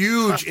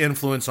 huge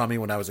influence on me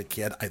when I was a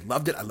kid. I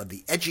loved it. I loved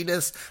the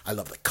edginess. I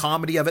loved the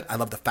comedy of it. I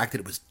loved the fact that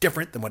it was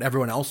different than what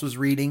everyone else was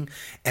reading,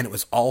 and it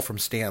was all from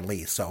Stan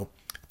Lee. So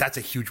that's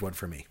a huge one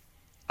for me.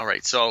 All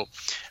right, so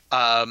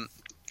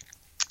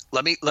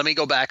let me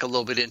go back a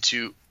little bit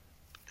into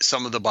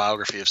some of the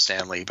biography of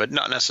Stan Lee, but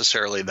not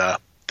necessarily the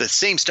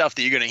same stuff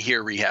that you're going to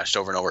hear rehashed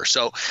over and over.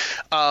 So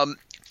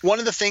one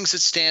of the things that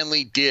Stan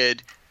Lee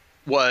did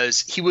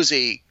was he was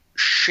a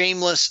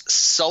shameless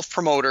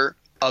self-promoter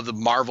of the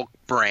Marvel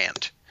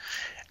brand.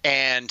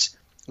 And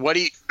what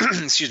he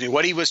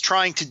what he was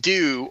trying to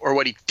do, or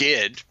what he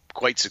did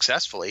quite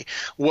successfully,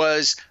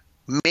 was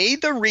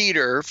made the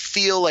reader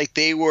feel like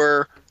they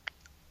were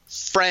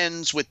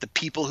friends with the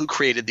people who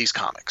created these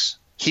comics.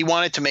 He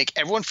wanted to make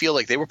everyone feel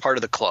like they were part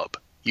of the club.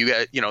 You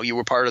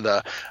were part of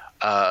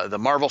the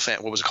Marvel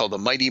fan. What was it called? The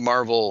Mighty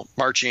Marvel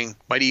Marching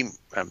I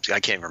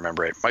can't even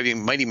remember it.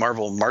 Mighty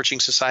Marvel Marching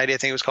Society, I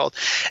think it was called.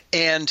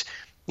 And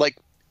like,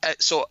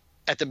 so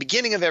at the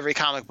beginning of every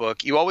comic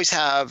book, you always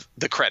have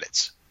the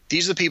credits.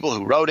 These are the people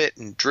who wrote it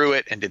and drew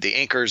it and did the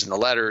anchors and the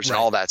letters and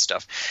all that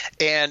stuff.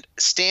 And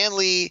Stan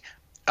Lee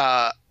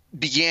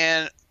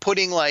began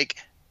putting like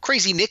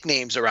crazy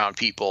nicknames around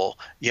people,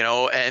 you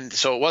know, and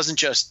so it wasn't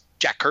just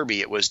Jack Kirby,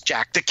 it was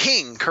Jack the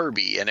King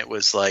Kirby. And it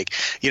was like,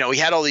 you know, he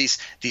had all these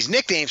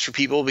nicknames for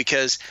people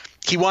because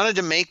he wanted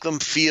to make them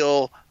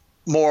feel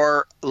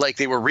more like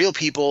they were real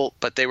people,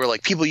 but they were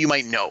like people you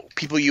might know,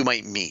 people you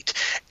might meet.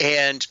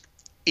 And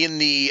in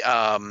the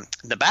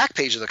back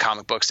page of the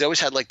comic books, they always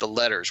had like the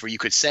letters where you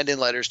could send in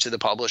letters to the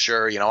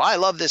publisher, you know, I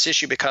love this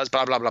issue because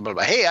blah, blah, blah, blah,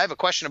 blah. Hey, I have a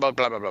question about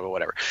blah, blah, blah, blah,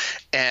 whatever.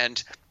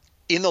 And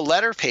in the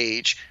letter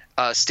page,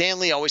 Stan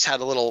Lee always had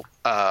a little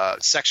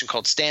section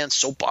called Stan's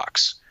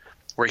Soapbox,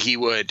 where he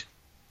would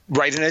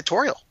write an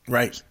editorial.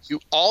 Right.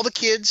 All the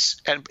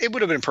kids, and it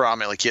would have been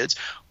predominantly kids,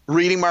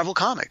 reading Marvel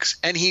Comics.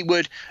 And he'd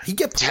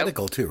get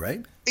political too,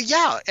 right?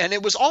 Yeah, and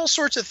it was all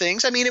sorts of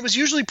things. I mean, it was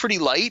usually pretty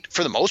light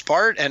for the most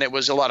part, and it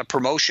was a lot of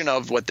promotion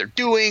of what they're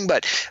doing,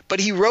 but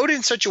he wrote it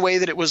in such a way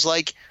that it was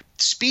like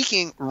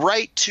speaking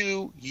right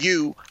to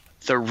you,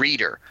 the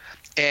reader.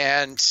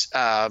 And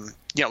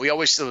you know, it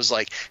was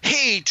like,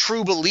 hey,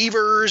 true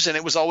believers, and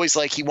it was always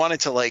like he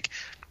wanted to like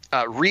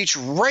reach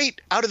right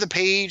out of the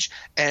page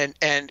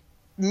and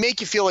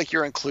make you feel like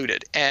you're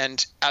included.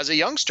 And as a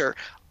youngster,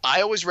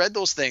 I always read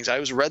those things. I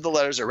always read the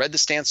letters. I read the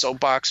Stan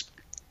Soapbox.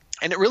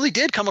 And it really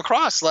did come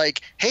across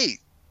like, hey,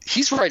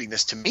 he's writing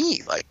this to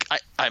me. Like,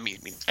 I mean,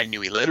 I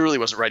knew he literally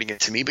wasn't writing it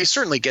to me, but you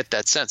certainly get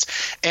that sense.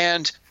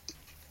 And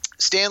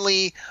Stan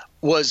Lee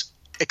was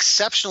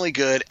exceptionally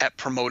good at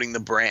promoting the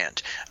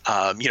brand.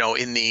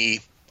 In the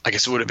I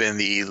guess it would have been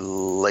the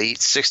late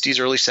 60s,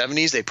 early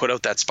 70s. They put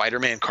out that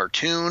Spider-Man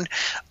cartoon.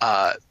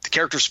 The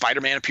character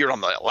Spider-Man appeared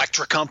on the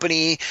Electric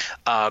Company.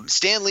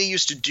 Stan Lee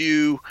used to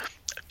do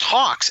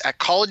talks at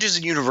colleges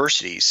and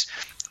universities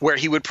where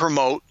he would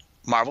promote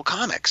Marvel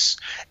Comics.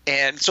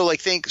 And so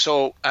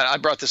I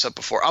brought this up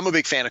before. I'm a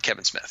big fan of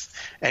Kevin Smith.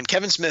 And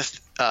Kevin Smith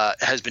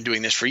has been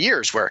doing this for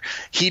years, where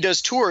he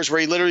does tours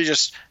where he literally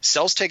just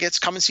sells tickets,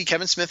 come and see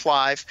Kevin Smith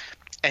live,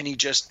 and he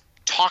just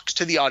talks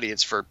to the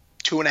audience for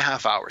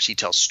 2.5 hours. He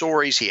tells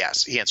stories. He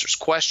answers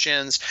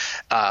questions.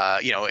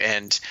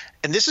 And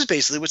this is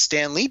basically what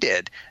Stan Lee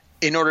did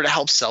in order to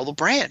help sell the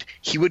brand.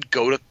 He would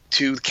go to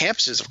the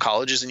campuses of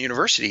colleges and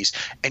universities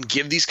and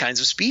give these kinds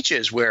of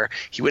speeches where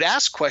he would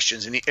ask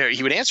questions and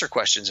he would answer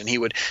questions, and he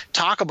would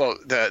talk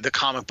about the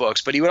comic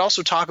books, but he would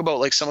also talk about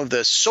like some of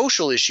the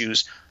social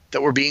issues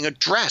that were being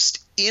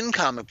addressed in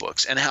comic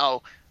books and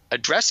how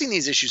addressing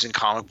these issues in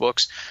comic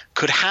books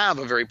could have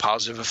a very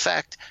positive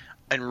effect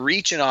and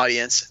reach an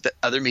audience that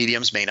other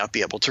mediums may not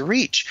be able to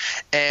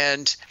reach.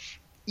 And,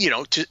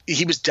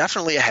 he was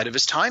definitely ahead of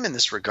his time in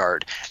this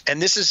regard.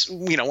 And this is,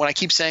 when I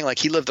keep saying like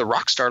he lived the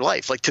rock star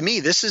life, like to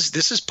me, this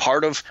is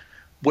part of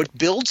what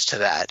builds to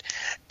that.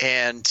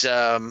 And,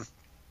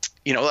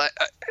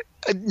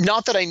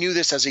 not that I knew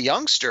this as a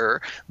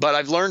youngster, but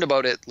I've learned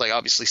about it. Like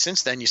obviously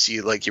since then,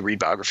 you read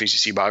biographies, you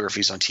see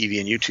biographies on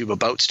TV and YouTube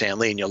about Stan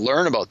Lee, and you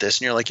learn about this,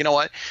 and you're like, you know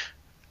what?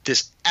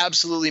 This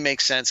absolutely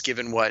makes sense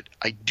given what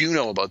I do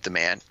know about the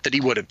man, that he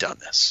would have done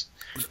this.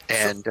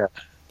 And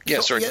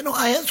sorry.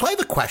 I have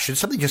a question.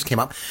 Something just came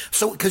up.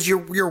 So, because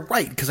you're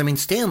right. Because I mean,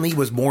 Stan Lee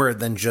was more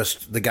than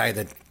just the guy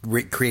that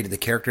created the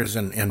characters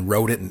and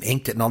wrote it and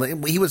inked it and all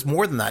that. He was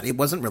more than that. It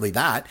wasn't really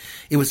that.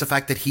 It was the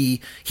fact that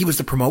he was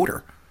the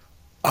promoter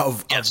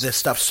of this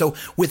stuff. So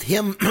with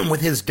him,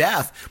 with his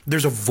death,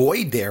 there's a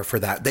void there for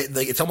that.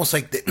 It's almost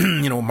like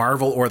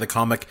Marvel or the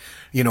comic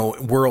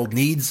world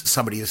needs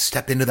somebody to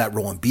step into that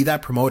role and be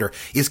that promoter.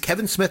 Is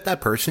Kevin Smith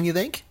that person, you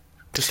think,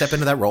 to step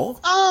into that role?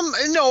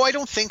 No, I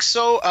don't think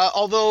so.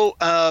 Although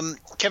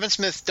Kevin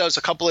Smith does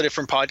a couple of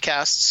different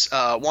podcasts,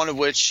 one of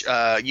which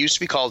used to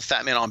be called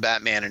Fat Man on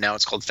Batman, and now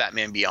it's called Fat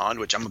Man Beyond,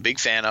 which I'm a big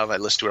fan of. I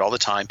listen to it all the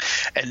time.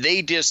 And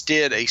they just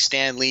did a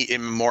Stan Lee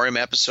in memoriam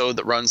episode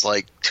that runs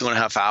like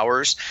 2.5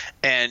 hours,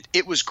 and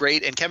it was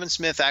great. And Kevin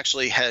Smith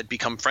actually had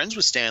become friends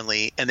with Stan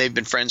Lee, and they've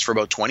been friends for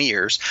about 20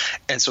 years.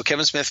 And so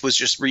Kevin Smith was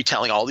just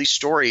retelling all these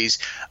stories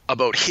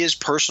about his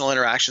personal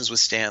interactions with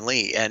Stan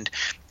Lee. And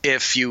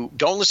if you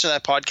don't listen to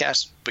that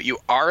podcast, but you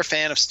are a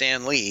fan of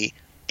Stan Lee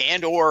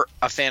and or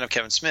a fan of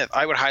Kevin Smith,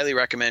 I would highly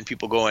recommend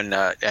people go and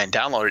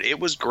download it. It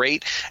was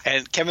great.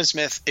 And Kevin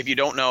Smith, if you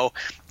don't know,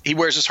 he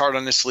wears his heart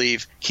on his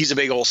sleeve. He's a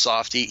big old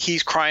softy.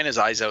 He's crying his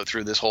eyes out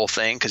through this whole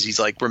thing because he's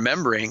like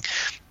remembering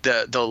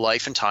the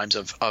life and times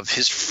of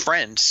his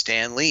friend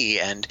Stan Lee,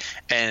 and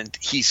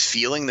he's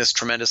feeling this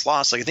tremendous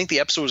loss. Like I think the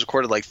episode was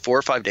recorded like 4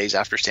 or 5 days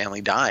after Stan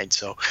Lee died,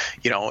 so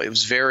it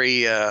was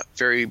very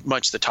very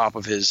much the top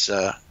of his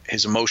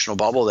emotional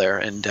bubble there.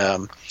 And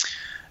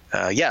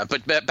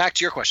but back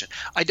to your question,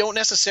 I don't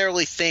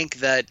necessarily think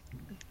that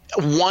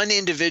one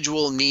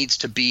individual needs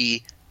to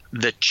be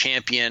the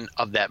champion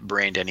of that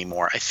brand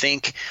anymore. I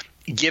think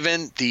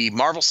given the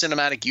Marvel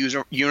Cinematic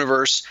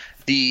Universe,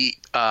 the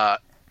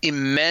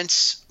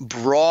immense,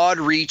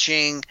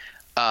 broad-reaching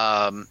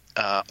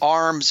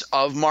arms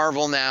of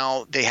Marvel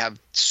now, they have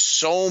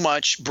so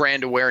much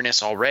brand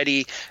awareness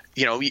already.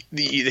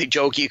 They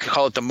joke you could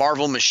call it the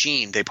Marvel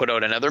machine. They put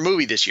out another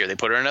movie this year.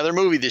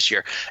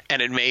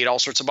 And it made all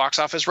sorts of box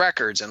office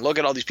records. And look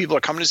at all these people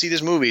are coming to see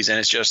these movies. And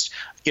it's just,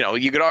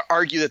 you could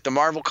argue that the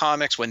Marvel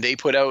comics, when they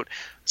put out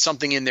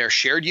something in their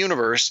shared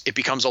universe, it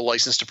becomes a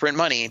license to print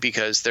money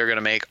because they're going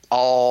to make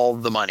all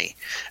the money.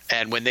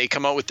 And when they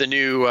come out with the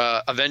new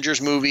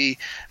Avengers movie,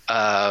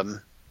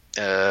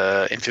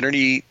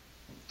 Infinity,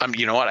 I'm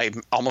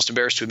almost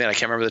embarrassed to admit I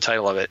can't remember the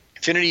title of it.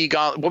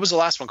 What was the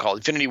last one called?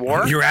 Infinity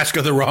War? You're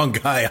asking the wrong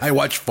guy. I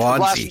watch Fonzie.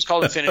 The last one's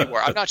called Infinity War.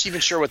 I'm not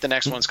even sure what the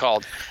next one's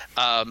called.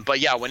 But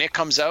yeah, when it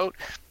comes out,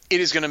 it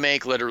is going to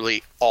make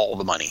literally all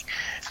the money.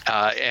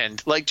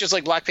 And just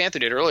like Black Panther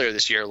did earlier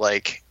this year,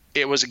 like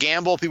it was a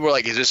gamble. People were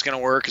like, is this going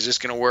to work? Is this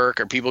going to work?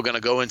 Are people going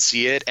to go and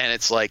see it? And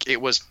it's like, it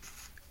was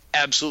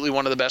absolutely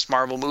one of the best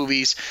Marvel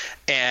movies,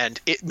 and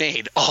it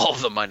made all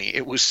the money.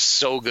 It was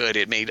so good.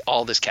 It made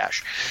all this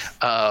cash.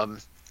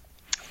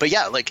 But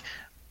yeah, like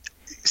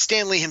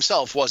Stan Lee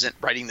himself wasn't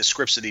writing the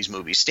scripts of these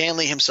movies. Stan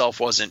Lee himself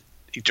wasn't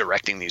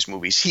directing these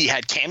movies. He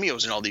had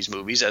cameos in all these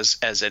movies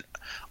as an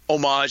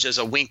homage, as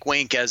a wink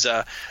wink, as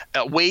a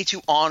way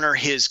to honor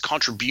his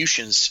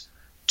contributions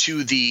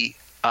to the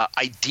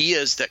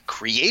ideas that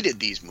created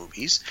these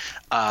movies.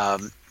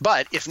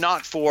 But if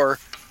not for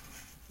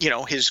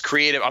his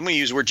creative, I'm going to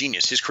use the word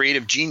genius, his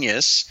creative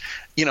genius,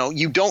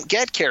 you don't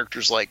get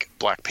characters like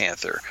Black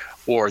Panther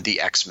or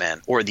the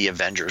X-Men or the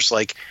Avengers.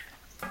 Like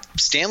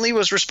Stan Lee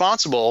was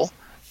responsible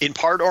in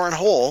part or in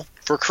whole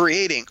for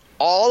creating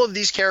all of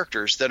these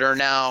characters that are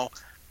now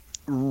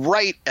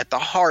right at the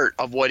heart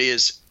of what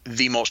is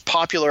the most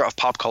popular of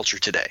pop culture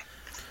today.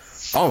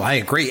 Oh, I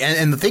agree.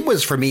 And the thing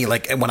was for me,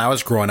 like when I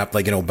was growing up,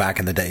 like, back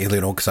in the day,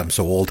 because I'm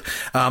so old,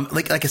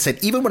 like I said,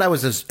 even when I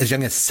was as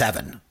young as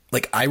 7,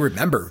 like I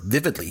remember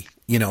vividly,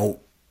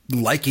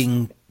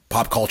 liking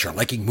pop culture,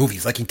 liking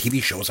movies, liking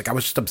TV shows. Like I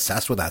was just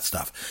obsessed with that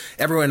stuff.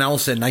 Everyone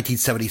else in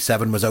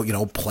 1977 was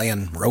out,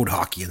 playing road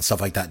hockey and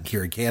stuff like that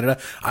here in Canada.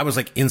 I was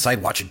like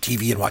inside watching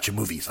TV and watching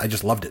movies. I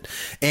just loved it.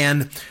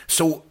 And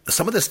so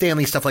some of the Stan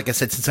Lee stuff, like I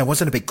said, since I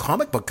wasn't a big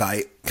comic book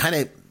guy,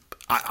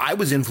 I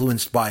was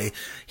influenced by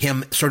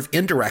him sort of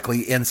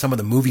indirectly in some of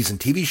the movies and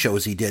TV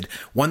shows he did.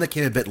 One that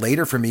came a bit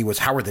later for me was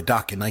Howard the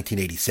Duck in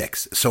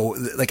 1986. So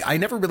like I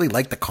never really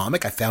liked the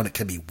comic. I found it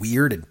could be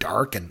weird and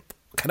dark and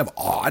kind of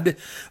odd,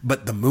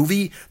 but the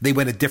movie, they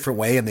went a different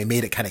way and they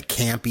made it kind of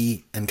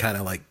campy and kind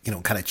of like,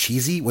 kind of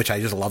cheesy, which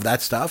I just love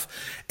that stuff.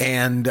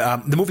 And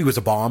the movie was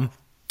a bomb,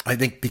 I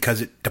think,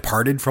 because it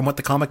departed from what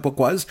the comic book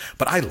was,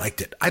 but I liked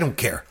it. I don't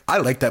care. I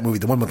liked that movie,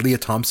 the one with Leah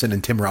Thompson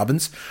and Tim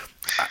Robbins.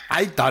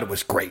 I thought it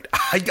was great.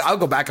 I'll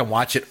go back and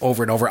watch it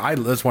over and over.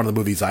 That's one of the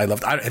movies I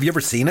loved. Have you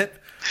ever seen it?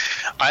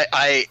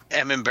 I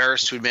am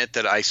embarrassed to admit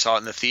that I saw it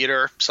in the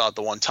theater, saw it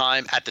the one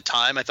time. At the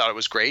time, I thought it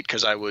was great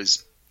because I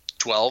was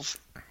 12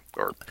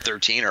 or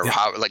 13 or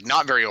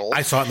not very old.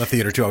 I saw it in the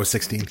theater too. I was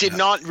 16. Did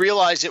not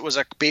realize it was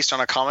based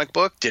on a comic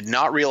book. Did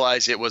not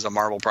realize it was a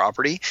Marvel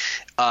property.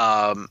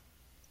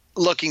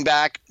 Looking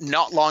back,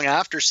 not long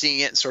after seeing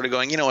it and sort of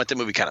going, you know what, the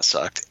movie kind of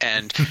sucked.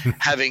 And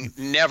having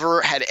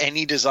never had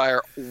any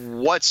desire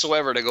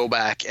whatsoever to go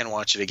back and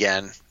watch it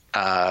again.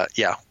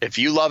 If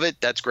you love it,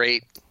 that's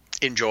great.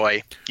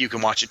 Enjoy. You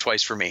can watch it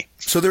twice for me.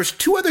 So there's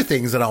 2 other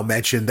things that I'll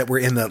mention that were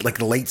in the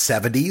late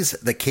 70s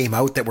that came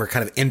out that were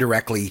kind of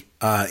indirectly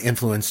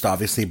influenced,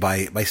 obviously,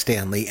 by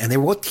Stan Lee, and they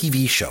were both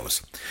TV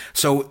shows.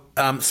 So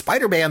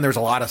Spider-Man, there's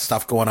a lot of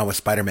stuff going on with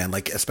Spider-Man,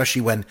 like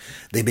especially when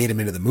they made him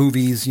into the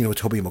movies,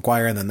 Tobey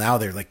Maguire, and then now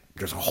there's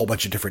a whole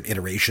bunch of different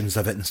iterations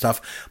of it and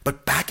stuff.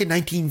 But back in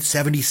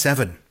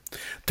 1977,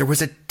 there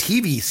was a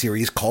TV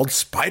series called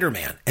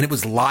Spider-Man, and it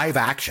was live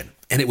action.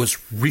 And it was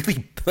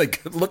really,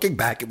 like, looking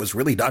back, it was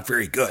really not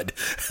very good.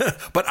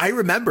 But I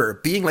remember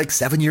being like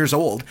 7 years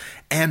old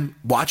and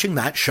watching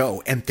that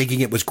show and thinking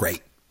it was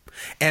great.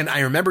 And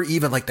I remember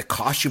even like the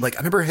costume, like I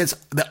remember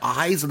the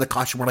eyes of the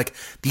costume were like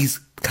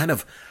these kind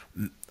of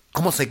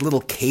almost like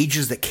little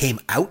cages that came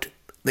out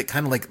that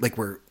kind of like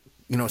were,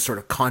 sort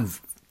of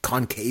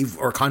concave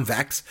or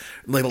convex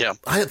little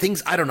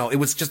things. I don't know. It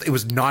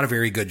was not a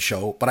very good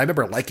show, but I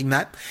remember liking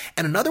that.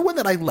 And another one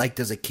that I liked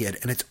as a kid,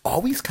 and it's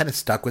always kind of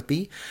stuck with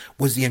me,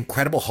 was the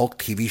Incredible Hulk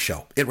TV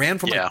show. It ran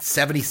from like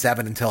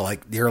 77 until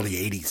like the early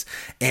 80s,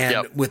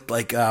 and with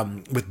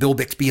Bill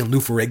Bixby and Lou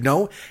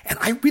Ferrigno. And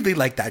I really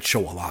liked that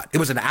show a lot. It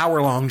was an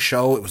hour-long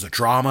show. It was a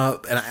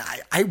drama, and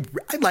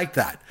I liked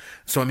that.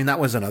 So I mean, that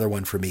was another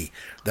one for me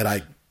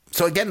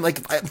so again,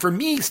 like for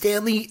me,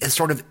 Stan Lee has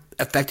sort of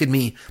affected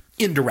me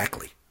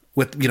indirectly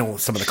with,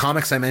 some of the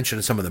comics I mentioned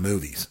and some of the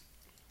movies.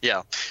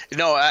 Yeah.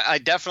 No, I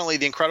definitely,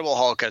 The Incredible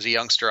Hulk as a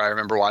youngster, I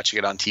remember watching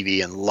it on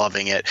TV and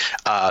loving it.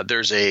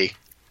 There's a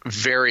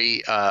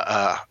very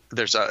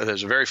there's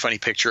a very funny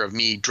picture of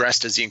me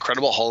dressed as the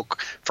Incredible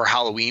Hulk for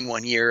Halloween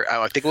one year.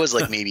 I think it was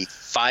like maybe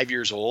 5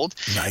 years old.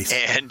 Nice.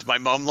 And my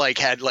mom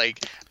had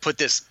put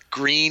this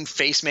green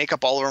face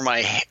makeup all over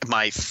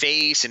my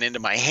face and into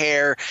my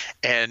hair,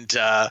 and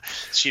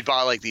she'd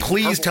bought like these.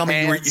 Please tell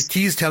me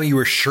you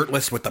were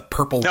shirtless with the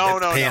purple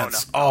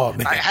pants. No. Oh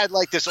man, I had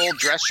like this old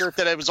dress shirt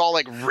that it was all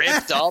like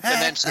ripped up, and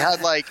then she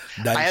had like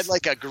nice. I had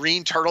like a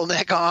green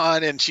turtleneck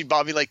on, and she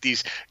bought me like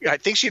these. I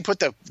think she'd put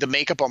the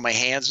makeup on my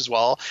hands as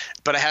well,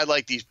 but I had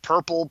like these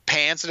purple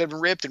pants that had been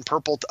ripped and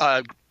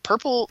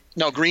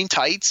green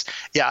tights.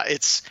 Yeah,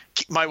 it's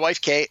my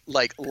wife Kate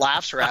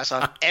laughs her ass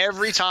off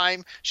every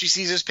time she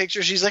sees this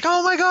picture. She's like,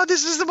 "Oh my god,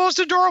 this is the most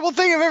adorable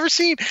thing I've ever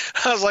seen."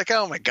 I was like,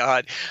 "Oh my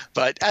god!"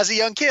 But as a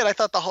young kid, I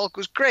thought the Hulk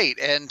was great,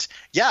 and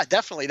yeah,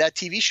 definitely that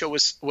TV show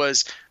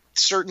was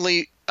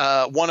certainly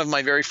one of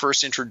my very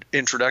first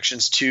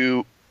introductions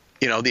to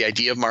the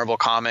idea of Marvel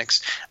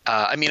Comics.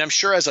 I mean, I'm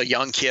sure as a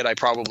young kid,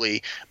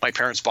 my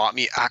parents bought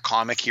me a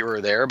comic here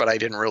or there, but I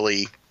didn't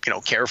really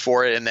care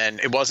for it. And then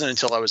it wasn't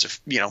until I was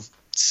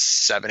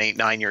 7, 8,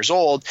 9 years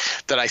old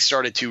that I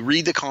started to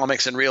read the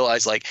comics and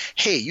realize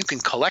hey, you can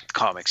collect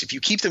comics. If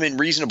you keep them in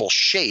reasonable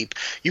shape,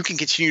 you can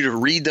continue to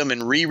read them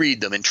and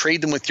reread them and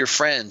trade them with your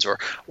friends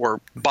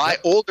or buy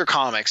older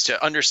comics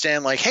to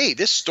understand hey,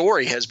 this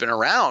story has been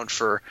around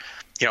for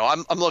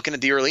I'm looking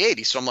at the early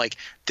 80s. So I'm like,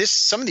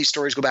 some of these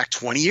stories go back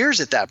 20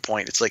 years at that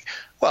point. It's like,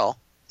 well,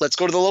 let's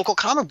go to the local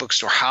comic book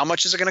store. How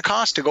much is it going to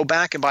cost to go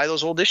back and buy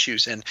those old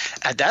issues? And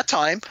at that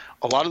time,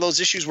 a lot of those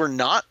issues were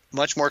not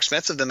much more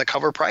expensive than the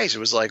cover price. It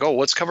was like, oh,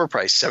 what's cover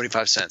price?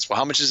 75 cents. Well,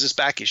 how much is this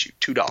back issue?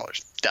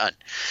 $2.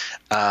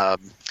 Done.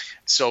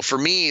 So for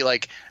me,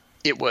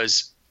 it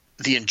was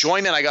the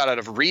enjoyment I got out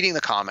of reading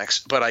the comics,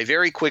 but I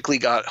very quickly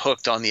got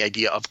hooked on the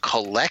idea of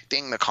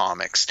collecting the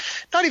comics.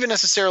 Not even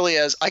necessarily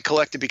as I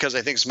collected because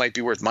I think this might be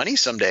worth money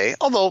someday,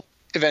 although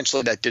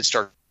eventually that did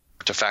start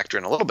to factor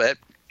in a little bit.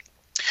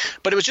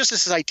 But it was just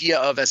this idea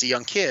of, as a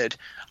young kid,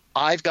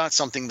 I've got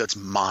something that's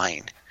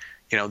mine.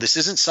 this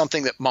isn't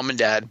something that mom and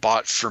dad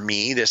bought for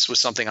me. This was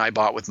something I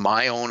bought with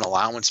my own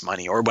allowance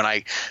money. Or when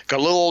I got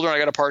a little older and I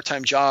got a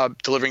part-time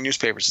job delivering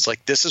newspapers, it's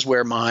like, this is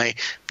where my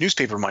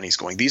newspaper money is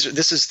going.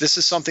 This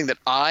is something that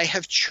I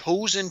have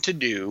chosen to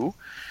do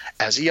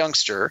as a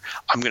youngster.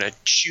 I'm going to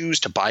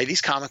choose to buy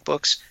these comic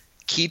books,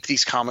 keep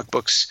these comic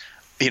books,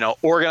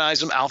 organize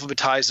them,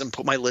 alphabetize them,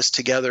 put my list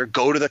together,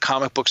 go to the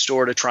comic book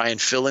store to try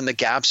and fill in the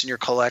gaps in your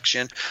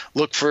collection.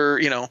 Look for,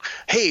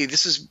 hey,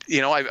 this is,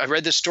 I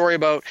read this story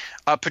about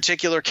a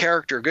particular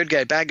character, good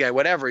guy, bad guy,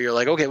 whatever. You're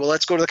like, okay, well,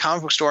 let's go to the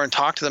comic book store and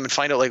talk to them and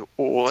find out, like,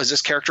 well, has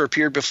this character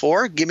appeared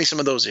before? Give me some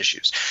of those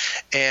issues.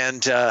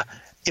 And,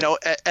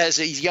 as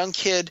a young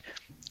kid,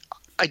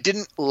 I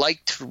didn't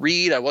like to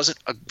read. I wasn't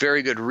a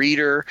very good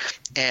reader.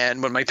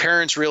 And when my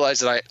parents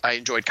realized that I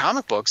enjoyed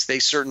comic books, they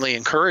certainly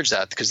encouraged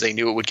that because they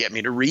knew it would get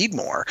me to read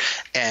more.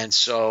 And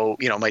so,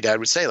 my dad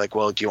would say, like,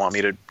 well, do you want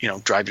me to,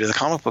 drive you to the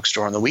comic book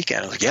store on the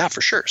weekend? I was like, yeah,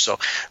 for sure. So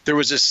there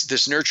was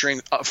this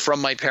nurturing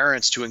from my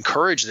parents to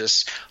encourage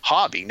this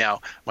hobby. Now,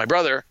 my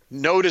brother,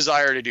 no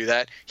desire to do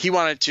that. He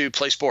wanted to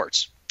play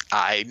sports.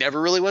 I never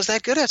really was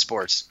that good at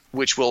sports,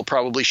 which will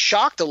probably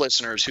shock the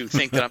listeners who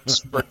think that I'm a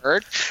super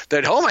nerd,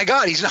 that, oh my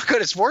God, he's not good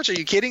at sports. Are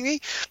you kidding me?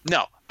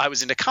 No, I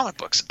was into comic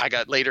books. I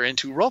got later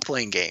into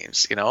role-playing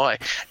games. I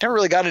never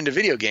really got into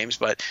video games,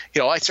 but,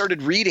 I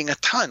started reading a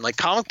ton. Like,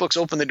 comic books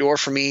opened the door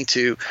for me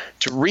to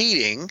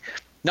reading.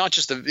 Not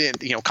just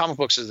comic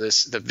books are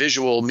the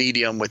visual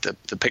medium with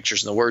the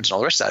pictures and the words and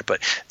all the rest of that,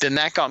 but then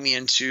that got me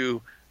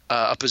into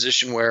a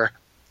position where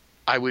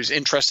I was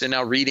interested in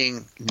now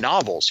reading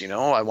novels.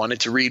 I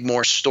wanted to read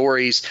more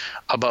stories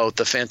about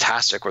the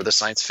fantastic or the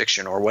science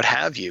fiction or what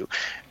have you.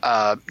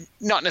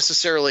 Not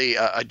necessarily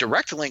a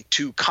direct link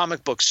to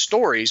comic book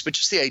stories, but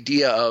just the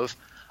idea of,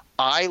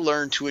 I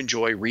learned to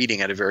enjoy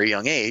reading at a very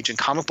young age, and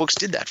comic books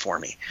did that for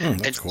me.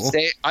 That's cool.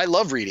 Today, I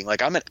love reading.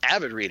 Like, I'm an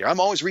avid reader. I'm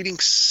always reading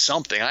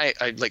something. I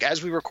like,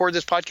 as we record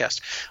this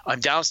podcast,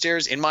 I'm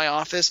downstairs in my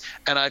office,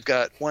 and I've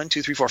got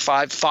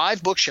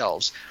 5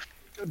 bookshelves,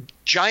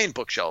 giant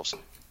bookshelves,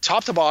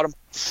 top to bottom,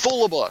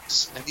 full of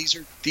books. And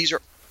these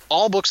are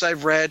all books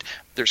I've read.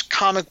 There's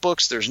comic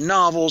books, there's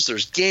novels,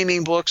 there's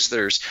gaming books,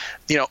 there's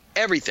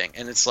everything.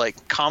 And it's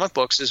like, comic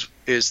books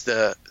is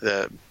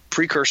the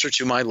precursor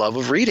to my love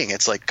of reading.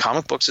 It's like,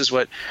 comic books is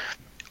what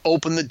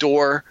opened the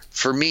door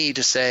for me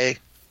to say,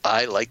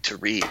 I like to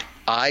read.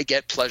 I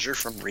get pleasure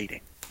from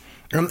reading.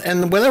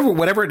 And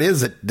whatever it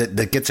is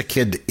that gets a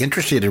kid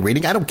interested in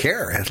reading, I don't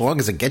care, as long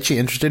as it gets you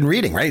interested in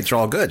reading, right? It's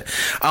all good.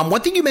 One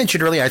thing you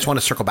mentioned earlier, I just want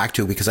to circle back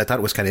to because I thought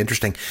it was kind of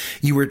interesting.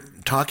 You were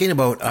talking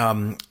about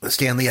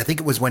Stan Lee. I think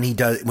it was when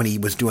he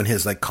was doing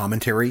his like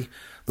commentary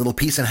little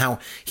piece, and how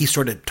he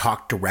sort of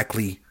talked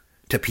directly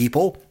to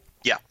people.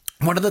 Yeah.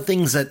 One of the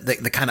things that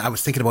kind of, I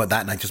was thinking about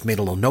that, and I just made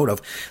a little note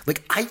of,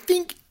 like, I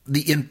think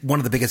one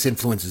of the biggest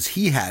influences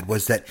he had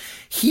was that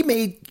he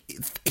made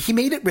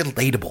it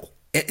relatable.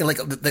 And like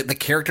the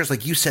characters,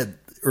 like you said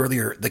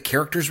earlier, the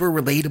characters were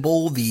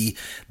relatable.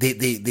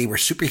 They were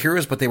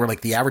superheroes, but they were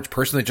like the average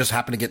person that just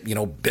happened to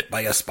get, bit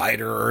by a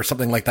spider or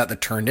something like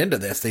that turned into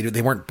this.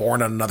 They weren't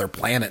born on another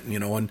planet,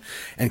 and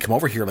come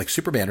over here like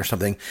Superman or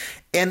something.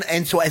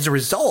 And so as a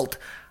result,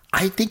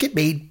 I think it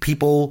made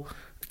people,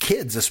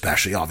 kids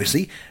especially,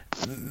 obviously,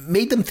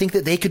 made them think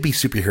that they could be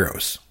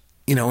superheroes,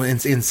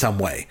 in some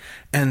way.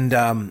 And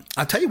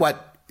I'll tell you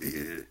what.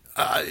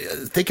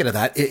 Thinking of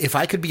that, if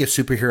I could be a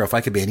superhero, if I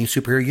could be any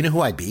superhero, you know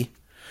who I'd be?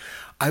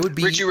 I would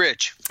be Richie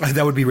Rich.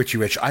 That would be Richie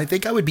Rich. I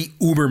think I would be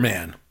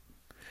Uberman,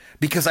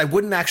 because I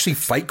wouldn't actually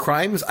fight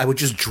crimes. I would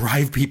just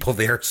drive people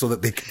there so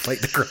that they could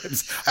fight the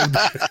crimes.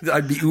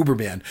 I'd be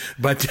Uberman.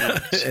 But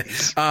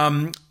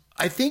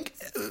I think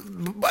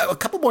a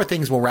couple more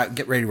things. We'll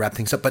get ready to wrap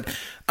things up. But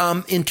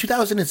in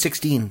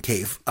 2016,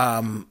 Cave,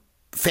 Fan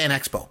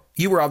Expo.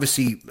 You were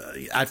obviously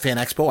at Fan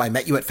Expo. I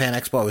met you at Fan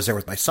Expo. I was there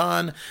with my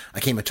son. I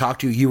came and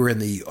talked to you. You were in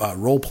the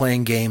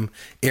role-playing game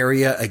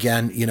area.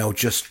 Again,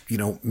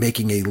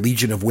 making a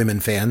legion of women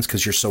fans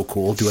because you're so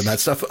cool doing that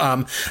stuff.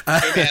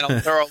 Hey,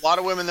 man, there are a lot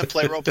of women that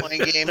play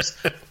role-playing games.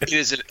 It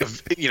is,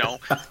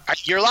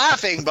 you're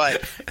laughing,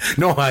 but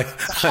no, the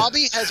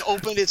hobby has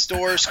opened its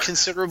doors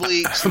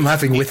considerably. I'm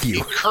laughing with you.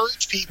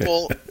 Encourage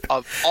people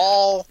of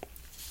all,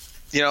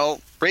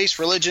 race,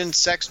 religion,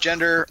 sex,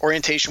 gender,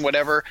 orientation,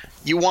 whatever.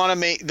 You want to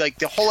make, like,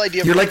 the whole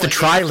idea of, you're like the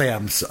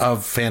Tri-Lambs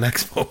of Fan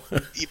Expo.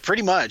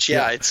 Pretty much,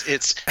 yeah.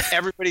 It's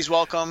everybody's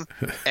welcome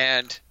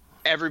and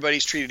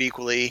everybody's treated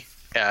equally,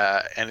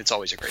 and it's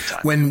always a great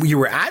time. When you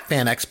were at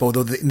Fan Expo,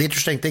 though, the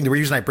interesting thing, the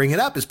reason I bring it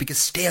up is because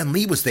Stan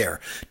Lee was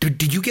there.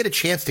 Did you get a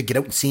chance to get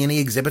out and see any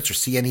exhibits or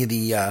see any of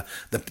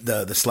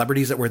the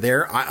celebrities that were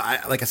there?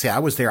 I like I say, I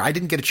was there. I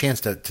didn't get a chance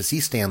to see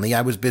Stan Lee.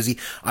 I was busy.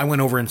 I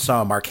went over and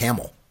saw Mark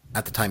Hamill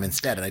at the time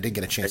instead, and I didn't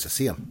get a chance to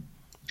see him.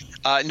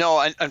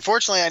 No,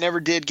 unfortunately, I never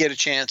did get a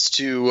chance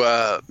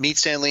to meet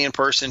Stan Lee in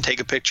person,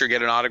 take a picture,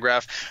 get an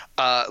autograph,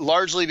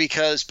 largely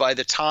because by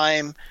the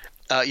time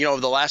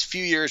the last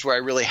few years where I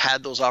really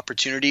had those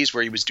opportunities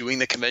where he was doing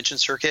the convention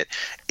circuit,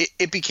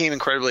 it became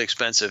incredibly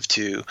expensive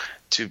to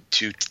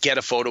get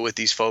a photo with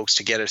these folks,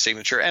 to get a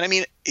signature. And I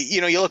mean,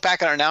 you look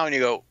back on it now and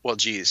you go, well,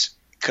 geez,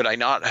 could I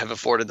not have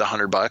afforded the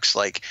 $100?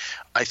 Like,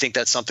 I think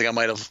that's something I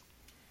might have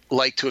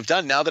liked to have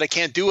done. Now that I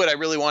can't do it, I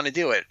really want to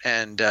do it.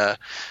 And,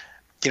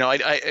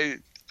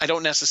 I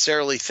don't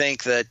necessarily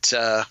think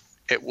that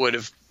it would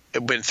have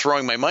been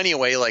throwing my money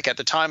away. Like at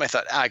the time I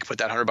thought I could put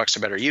that $100 to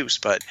better use,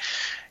 but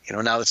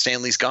now that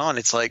Stan Lee's gone,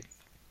 it's like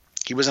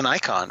he was an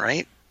icon,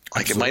 right?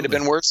 Like Absolutely. It might have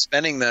been worth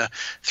spending the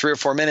 3 or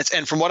 4 minutes.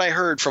 And from what I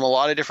heard from a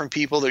lot of different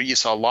people, there you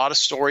saw a lot of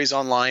stories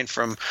online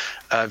from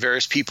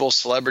various people,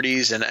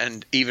 celebrities,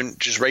 and even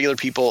just regular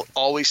people,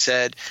 always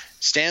said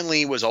Stan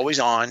Lee was always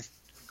on,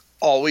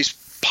 always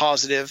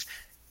positive.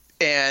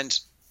 And,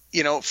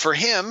 for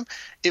him,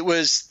 it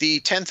was the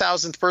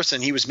 10,000th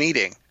person he was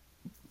meeting.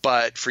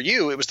 But for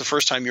you, it was the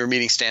first time you were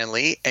meeting Stan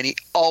Lee, and he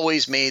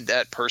always made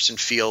that person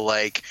feel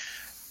like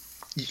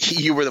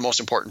you were the most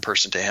important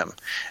person to him.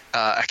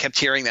 I kept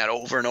hearing that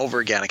over and over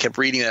again. I kept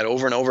reading that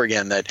over and over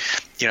again, that,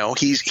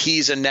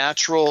 he's a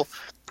natural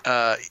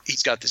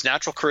he's got this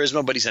natural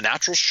charisma, but he's a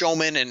natural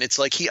showman. And it's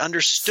like he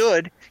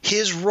understood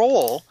his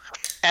role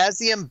as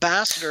the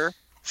ambassador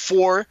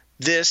for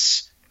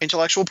this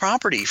intellectual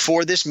property,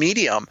 for this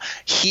medium.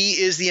 He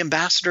is the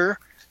ambassador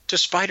to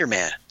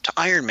Spider-Man, to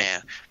Iron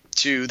Man,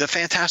 to the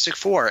Fantastic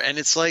Four. And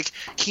it's like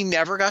he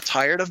never got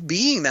tired of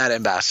being that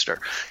ambassador.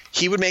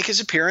 He would make his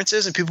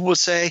appearances and people would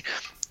say,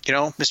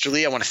 Mr.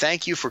 Lee, I want to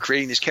thank you for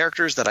creating these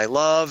characters that I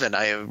love, and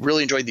I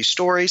really enjoyed these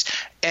stories.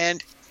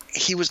 And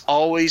he was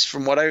always,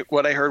 from what I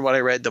heard, what I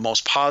read, the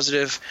most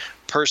positive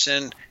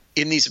person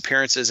in these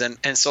appearances.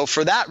 And so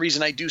for that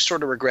reason, I do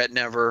sort of regret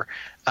never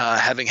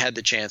having had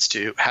the chance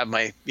to have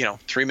my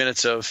 3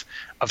 minutes of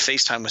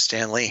FaceTime with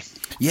Stan Lee.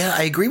 Yeah,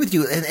 I agree with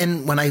you.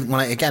 And when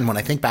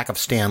I think back of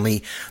Stan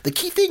Lee, the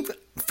key thing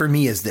for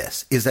me is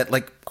that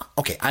like,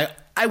 okay,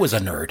 I was a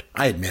nerd.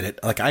 I admit it.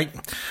 Like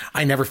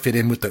I never fit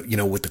in with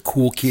the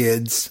cool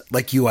kids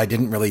like you. I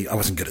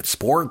wasn't good at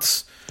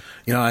sports.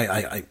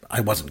 I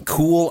wasn't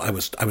cool. I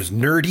was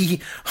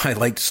nerdy. I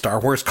liked Star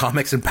Wars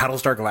comics and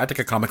Battlestar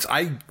Galactica comics.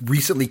 I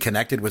recently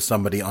connected with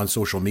somebody on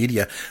social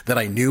media that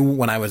I knew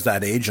when I was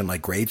that age in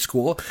like grade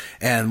school.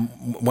 And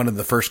one of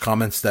the first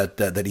comments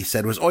that he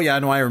said was, "Oh yeah,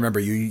 no, I remember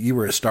you. You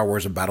were a Star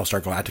Wars and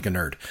Battlestar Galactica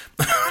nerd."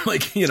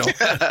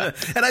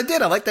 And I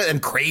did. I liked that,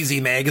 and Crazy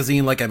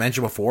Magazine, like I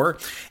mentioned before.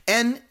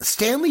 And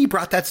Stan Lee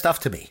brought that stuff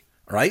to me.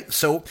 Right.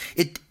 So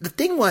the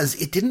thing was,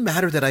 it didn't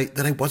matter that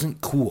I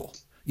wasn't cool.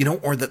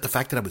 Or that the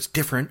fact that I was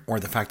different, or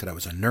the fact that I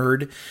was a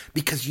nerd,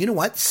 because you know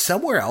what?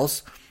 Somewhere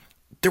else,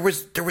 there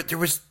was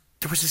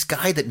this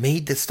guy that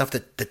made this stuff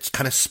that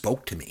kind of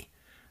spoke to me.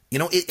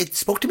 It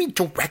spoke to me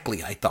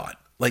directly, I thought.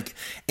 Like,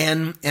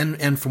 and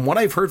from what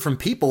I've heard from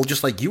people,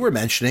 just like you were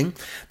mentioning,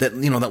 that,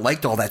 that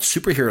liked all that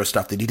superhero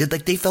stuff that he did,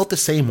 like they felt the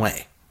same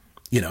way.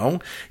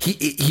 Stan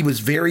Lee was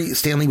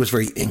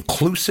very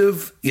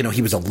inclusive.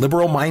 He was a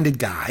liberal minded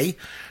guy.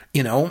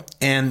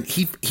 And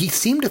he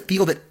seemed to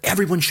feel that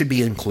everyone should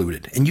be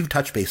included. And you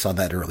touched base on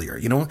that earlier,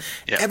 Yeah.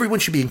 Everyone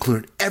should be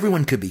included.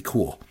 Everyone could be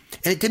cool.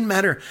 And it didn't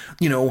matter,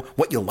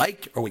 what you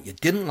liked or what you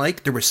didn't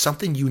like. There was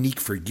something unique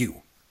for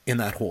you in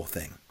that whole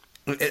thing.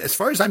 As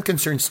far as I'm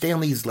concerned, Stan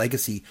Lee's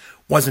legacy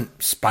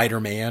wasn't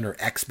Spider-Man or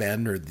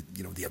X-Men or,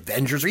 the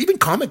Avengers or even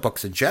comic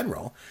books in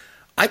general.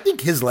 I think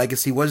his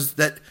legacy was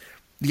that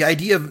the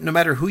idea of no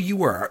matter who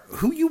you are,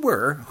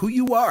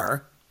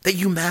 that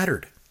you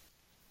mattered.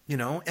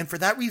 And for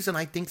that reason,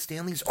 I think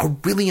Stan Lee's a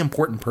really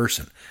important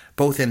person,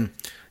 both in,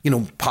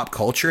 pop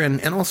culture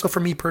and also for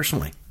me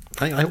personally.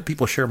 I hope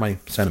people share my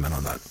sentiment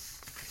on that.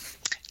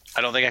 I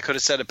don't think I could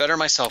have said it better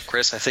myself,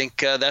 Chris. I think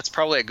that's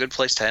probably a good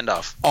place to end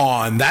off.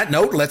 On that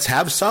note, let's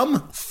have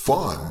some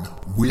fun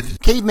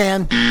with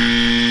Caveman.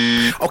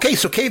 Okay,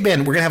 so Caveman,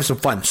 we're going to have some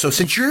fun. So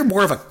since you're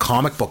more of a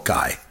comic book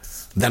guy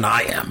than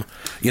I am,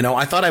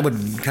 I thought I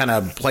would kind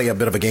of play a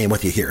bit of a game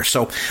with you here.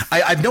 So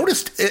I've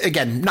noticed,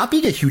 again, not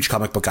being a huge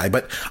comic book guy,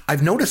 but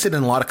I've noticed it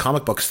in a lot of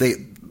comic books. A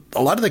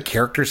lot of the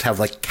characters have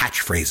like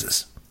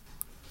catchphrases.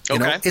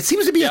 Okay. It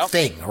seems to be a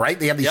thing, right?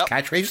 They have these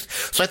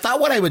catchphrases. So I thought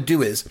what I would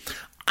do is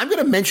I'm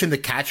going to mention the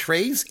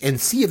catchphrase and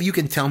see if you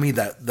can tell me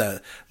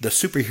the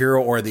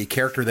superhero or the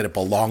character that it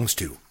belongs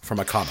to from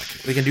a comic.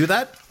 We can do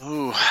that?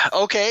 Ooh,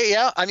 okay,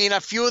 yeah. I mean,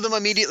 a few of them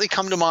immediately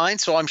come to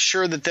mind, so I'm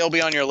sure that they'll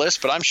be on your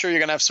list, but I'm sure you're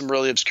going to have some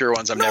really obscure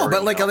ones.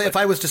 If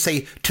I was to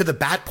say, to the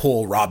bat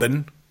pole,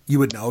 Robin, you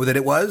would know that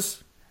it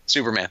was?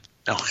 Superman.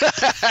 No.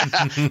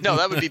 No,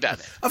 that would be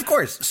Batman. Of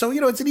course. So,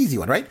 it's an easy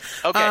one, right?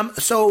 Okay.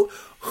 So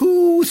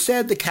who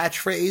said the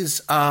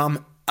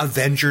catchphrase,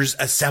 Avengers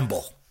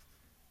Assemble?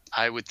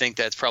 I would think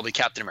that's probably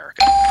Captain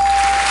America.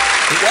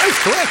 It was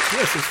correct.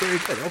 Yes, it's very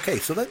good. Okay,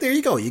 so there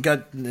you go. You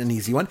got an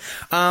easy one.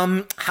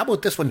 How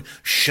about this one?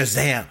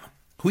 Shazam.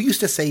 Who used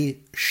to say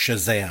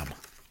Shazam?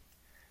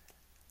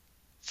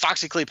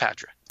 Foxy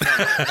Cleopatra.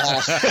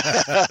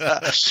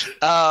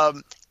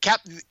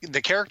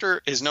 The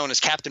character is known as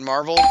Captain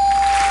Marvel.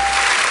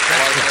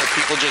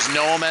 People just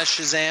know him as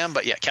Shazam,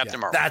 but Captain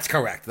Marvel. That's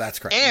correct.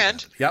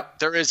 And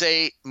there is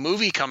a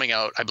movie coming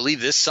out, I believe,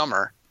 this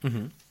summer.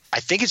 Mm-hmm. I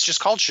think it's just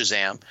called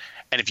Shazam.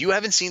 And if you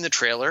haven't seen the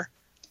trailer,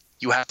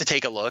 you have to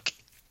take a look.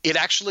 It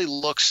actually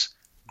looks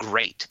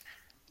great.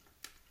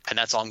 And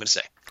that's all I'm going to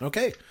say.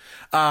 Okay.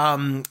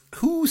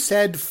 Who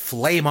said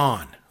flame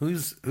on?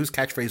 Whose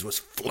catchphrase was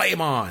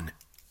flame on?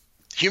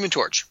 Human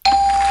Torch.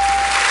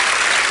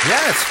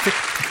 Yes.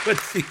 Good.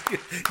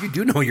 You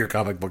do know your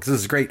comic books. This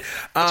is great.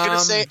 I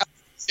was going to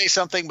say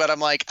something, but I'm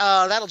like,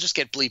 that'll just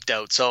get bleeped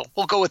out. So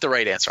we'll go with the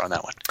right answer on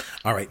that one.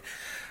 All right.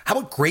 How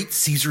about Great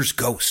Caesar's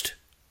Ghost?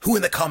 Who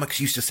in the comics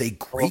used to say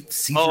Great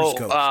Caesar's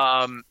Ghost?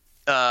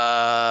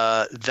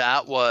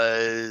 That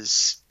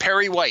was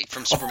Perry White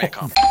from Superman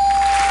Comics.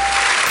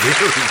 Very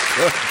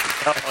good.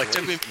 It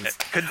took me a minute.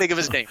 Couldn't think of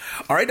his name.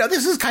 All right, now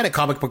this is kind of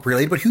comic book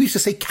related, but who used to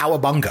say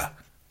Cowabunga?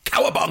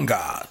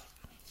 Cowabunga.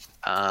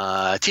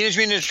 Teenage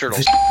Mutant Ninja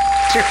Turtles.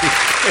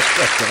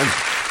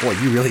 Boy,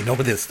 you really know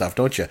this stuff,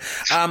 don't you?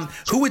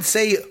 Who would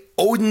say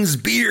Odin's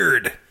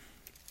beard?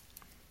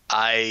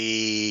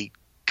 I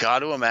got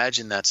to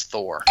imagine that's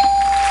Thor.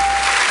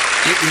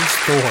 It is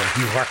Thor.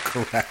 You are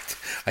correct.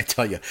 I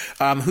tell you.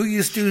 Who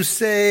used to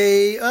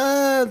say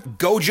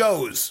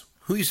Go-Joes?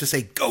 Who used to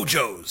say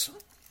Go-Joes?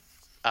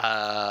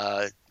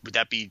 Would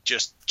that be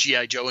just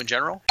G.I. Joe in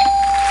general?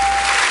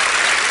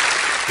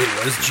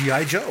 It was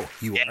G.I. Joe.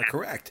 You are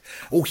correct.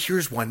 Oh,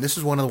 here's one. This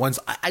is one of the ones.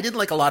 I didn't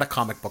like a lot of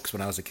comic books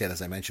when I was a kid,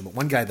 as I mentioned, but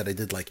one guy that I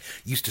did like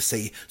used to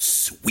say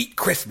Sweet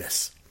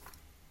Christmas.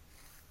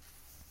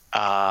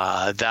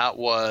 That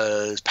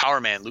was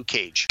Power Man, Luke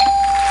Cage.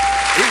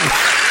 It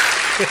was.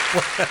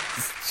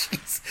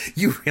 Jeez,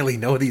 you really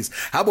know these.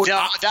 How about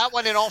that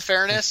one? In all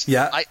fairness,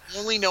 I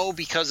only know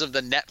because of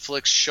the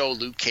Netflix show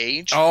Luke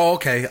Cage. Oh,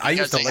 okay. I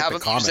used to like the comic.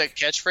 Because they have him use that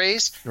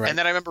catchphrase, right. And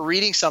then I remember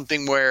reading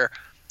something where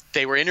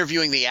they were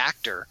interviewing the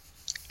actor,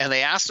 and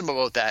they asked him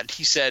about that.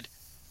 He said,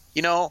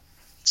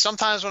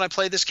 sometimes when I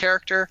play this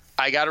character,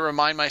 I got to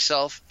remind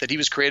myself that he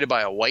was created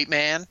by a white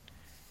man,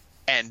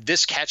 and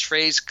this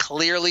catchphrase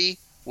clearly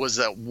was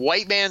a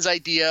white man's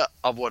idea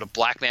of what a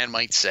black man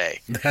might say.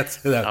 That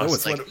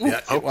was like,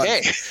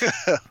 okay.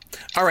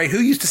 All right, who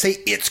used to say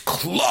it's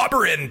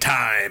clobbering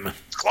time?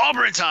 It's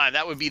clobbering time.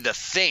 That would be the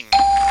Thing.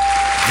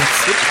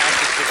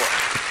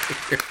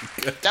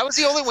 That was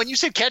the only when you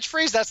said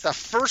catchphrase. That's the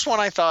first one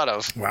I thought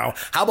of. Wow.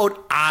 How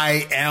about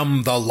I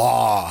am the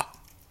law?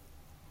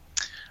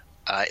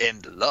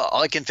 In the law,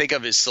 all I can think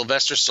of is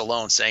Sylvester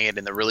Stallone saying it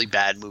in the really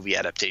bad movie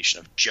adaptation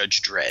of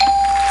Judge Dredd.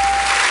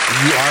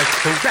 You are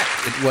correct.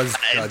 It was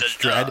Judge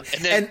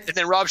Dredd. And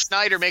then Rob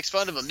Schneider makes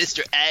fun of him,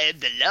 Mr. I am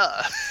the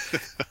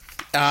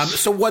law.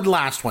 So one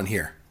last one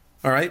here.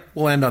 All right,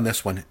 we'll end on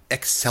this one.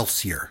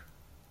 Excelsior.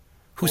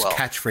 Whose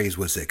catchphrase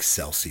was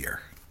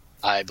Excelsior?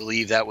 I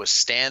believe that was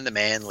Stan the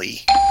Man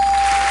Lee.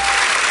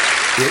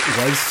 It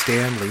was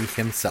Stan Lee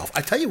himself.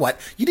 I tell you what,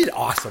 you did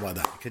awesome on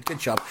that. Good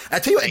job. I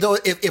tell you what, though,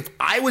 if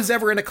I was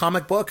ever in a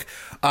comic book,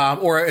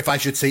 or if I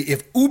should say,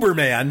 if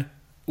Uberman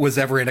was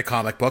ever in a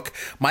comic book,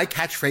 my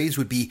catchphrase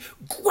would be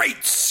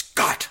 "Great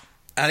Scott."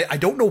 I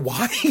don't know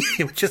why.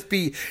 It would just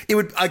be. It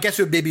would. I guess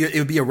it would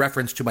be a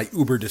reference to my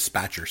Uber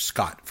dispatcher,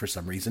 Scott, for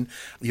some reason.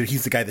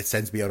 He's the guy that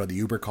sends me out on the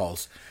Uber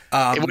calls.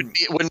 It wouldn't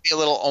be a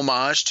little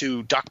homage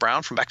to Doc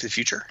Brown from Back to the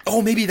Future.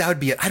 Oh, maybe that would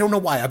be it. I don't know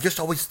why. I've just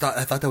always thought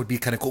that would be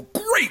kind of cool.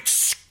 Great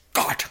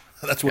Scott.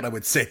 That's what I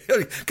would say.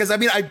 Because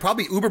I'd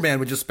probably Uberman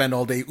would just spend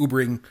all day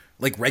Ubering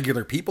like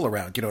regular people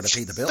around, to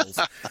pay the bills.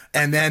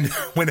 And then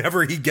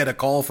whenever he'd get a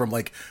call from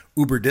like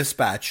Uber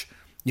dispatch,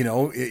 you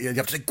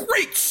have to say,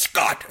 "Great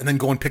Scott," and then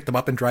go and pick them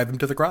up and drive them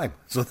to the crime.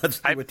 So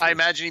that's. I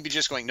imagine he'd be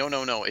just going,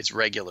 no, it's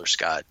regular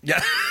Scott.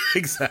 Yeah,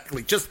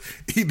 exactly.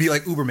 He'd be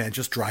like, "Uberman,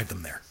 just drive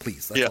them there,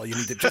 please. That's all you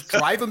need to just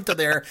drive them to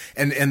there,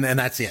 and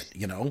that's it."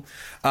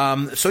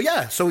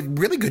 So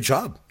really good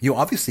job. You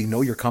obviously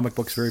know your comic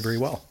books very, very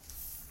well.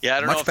 Yeah, I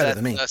don't know if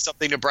that's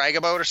something to brag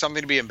about or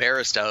something to be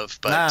embarrassed of.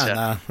 But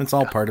nah, it's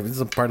all part of it.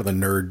 It's a part of the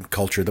nerd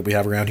culture that we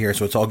have around here,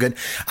 so it's all good.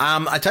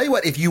 I tell you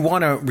what, if you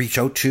want to reach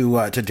out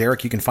to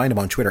Derek, you can find him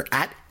on Twitter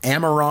at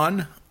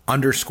Amaron_DM.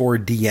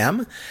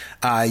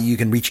 You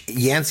can reach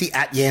Yancey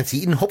at Yancey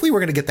Eaton. Hopefully we're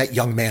going to get that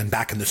young man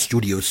back in the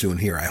studio soon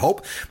here, I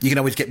hope. You can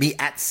always get me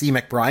at C.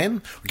 McBrien.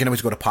 You can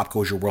always go to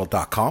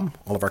popgoesyourworld.com.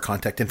 All of our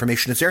contact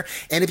information is there.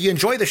 And if you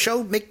enjoy the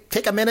show,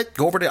 take a minute,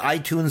 go over to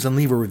iTunes and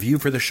leave a review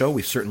for the show.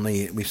 We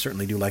certainly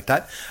do like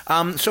that.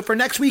 So for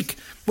next week,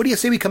 what do you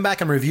say we come back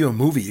and review a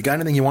movie? You got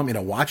anything you want me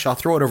to watch? I'll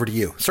throw it over to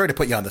you. Sorry to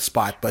put you on the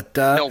spot, but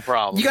no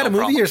problem. You got a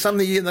movie or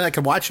something that I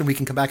can watch and we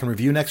can come back and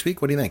review next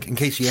week? What do you think? In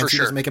case Yancey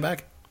doesn't make it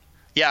back?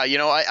 Yeah,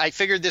 I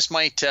figured this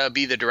might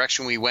be the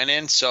direction we went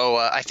in. So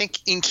I think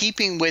in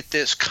keeping with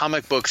this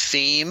comic book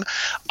theme,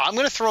 I'm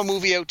going to throw a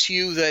movie out to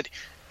you that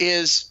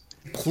is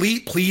 –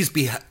 Please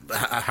be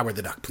Howard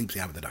the Duck. Please be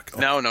Howard the Duck. Oh.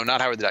 No, not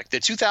Howard the Duck. The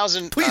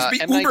 2000 M.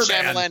 Night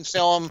Shyamalan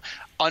film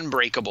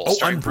Unbreakable,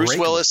 starring Bruce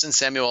Willis and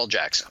Samuel L.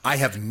 Jackson. I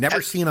have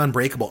never seen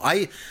Unbreakable.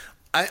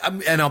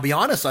 And I'll be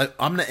honest,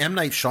 I'm the M.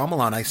 Night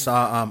Shyamalan. I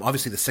saw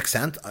obviously the Sixth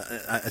Sense.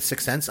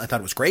 I thought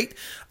it was great.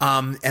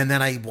 And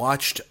then I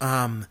watched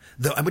I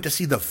went to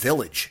see The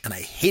Village, and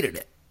I hated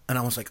it. And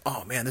I was like,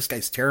 oh man, this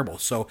guy's terrible.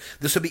 So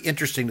this would be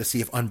interesting to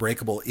see if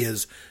Unbreakable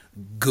is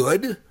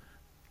good,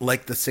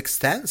 like The Sixth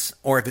Sense,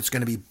 or if it's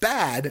going to be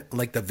bad,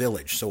 like The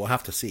Village. So we'll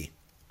have to see.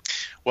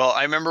 Well,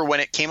 I remember when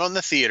it came out in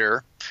the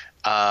theater.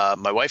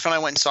 My wife and I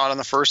went and saw it on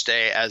the first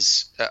day.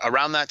 As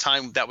around that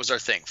time, that was our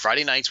thing.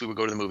 Friday nights, we would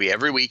go to the movie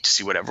every week to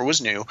see whatever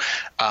was new.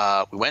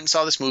 We went and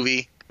saw this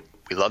movie.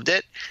 We loved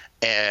it.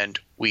 And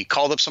we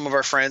called up some of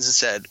our friends and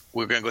said,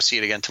 we're going to go see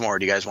it again tomorrow.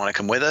 Do you guys want to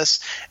come with us?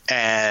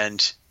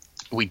 And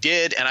we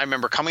did. And I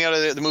remember coming out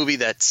of the movie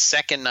that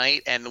second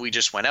night, and we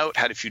just went out,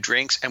 had a few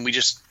drinks, and we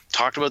just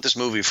talked about this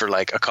movie for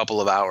like a couple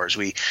of hours.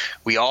 We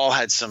all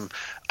had some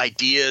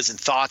ideas and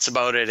thoughts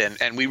about it,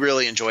 and we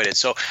really enjoyed it.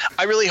 So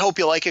I really hope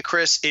you like it,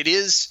 Chris. It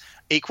is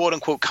a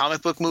quote-unquote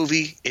comic book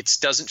movie. It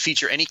doesn't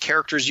feature any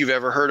characters you've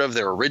ever heard of.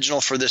 They're original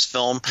for this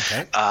film.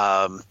 Okay.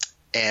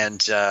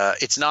 And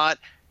it's not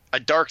a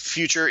dark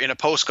future in a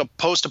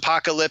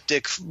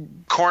post-apocalyptic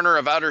corner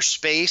of outer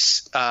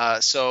space.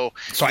 So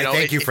I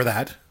thank you for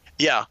that.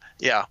 Yeah.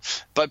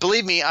 But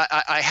believe me,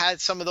 I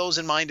had some of those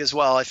in mind as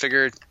well. I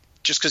figured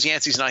just because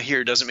Yancey's not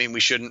here doesn't mean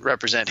we shouldn't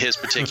represent his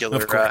particular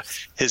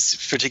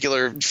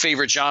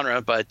favorite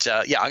genre. But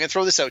I'm going to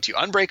throw this out to you.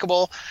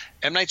 Unbreakable,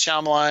 M. Night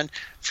Shyamalan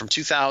from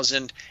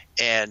 2000.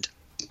 And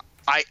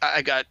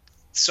I got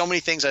so many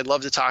things I'd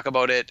love to talk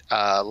about it.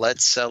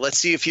 Let's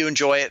see if you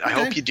enjoy it. I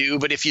hope you do.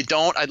 But if you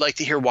don't, I'd like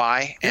to hear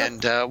why. Yeah.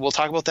 And we'll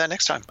talk about that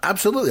next time.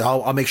 Absolutely.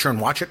 I'll make sure and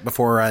watch it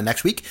before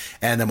next week.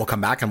 And then we'll come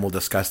back and we'll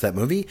discuss that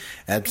movie.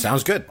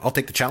 Sounds good. I'll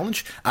take the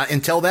challenge.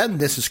 Until then,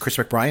 this is Chris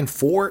McBrien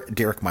for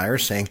Derek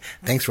Myers saying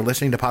thanks for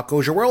listening to Pop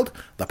Goes Your World,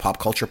 the pop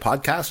culture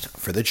podcast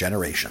for the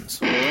generations.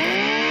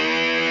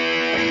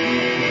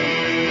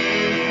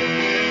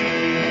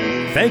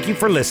 Thank you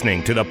for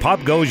listening to the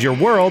Pop Goes Your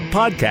World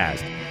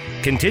podcast.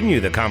 Continue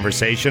the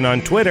conversation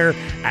on Twitter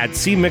at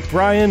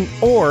 @CMcBrien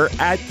or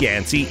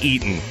 @Yancey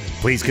Eaton.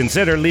 Please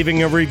consider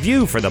leaving a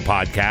review for the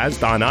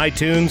podcast on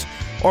iTunes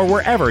or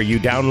wherever you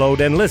download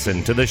and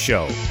listen to the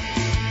show.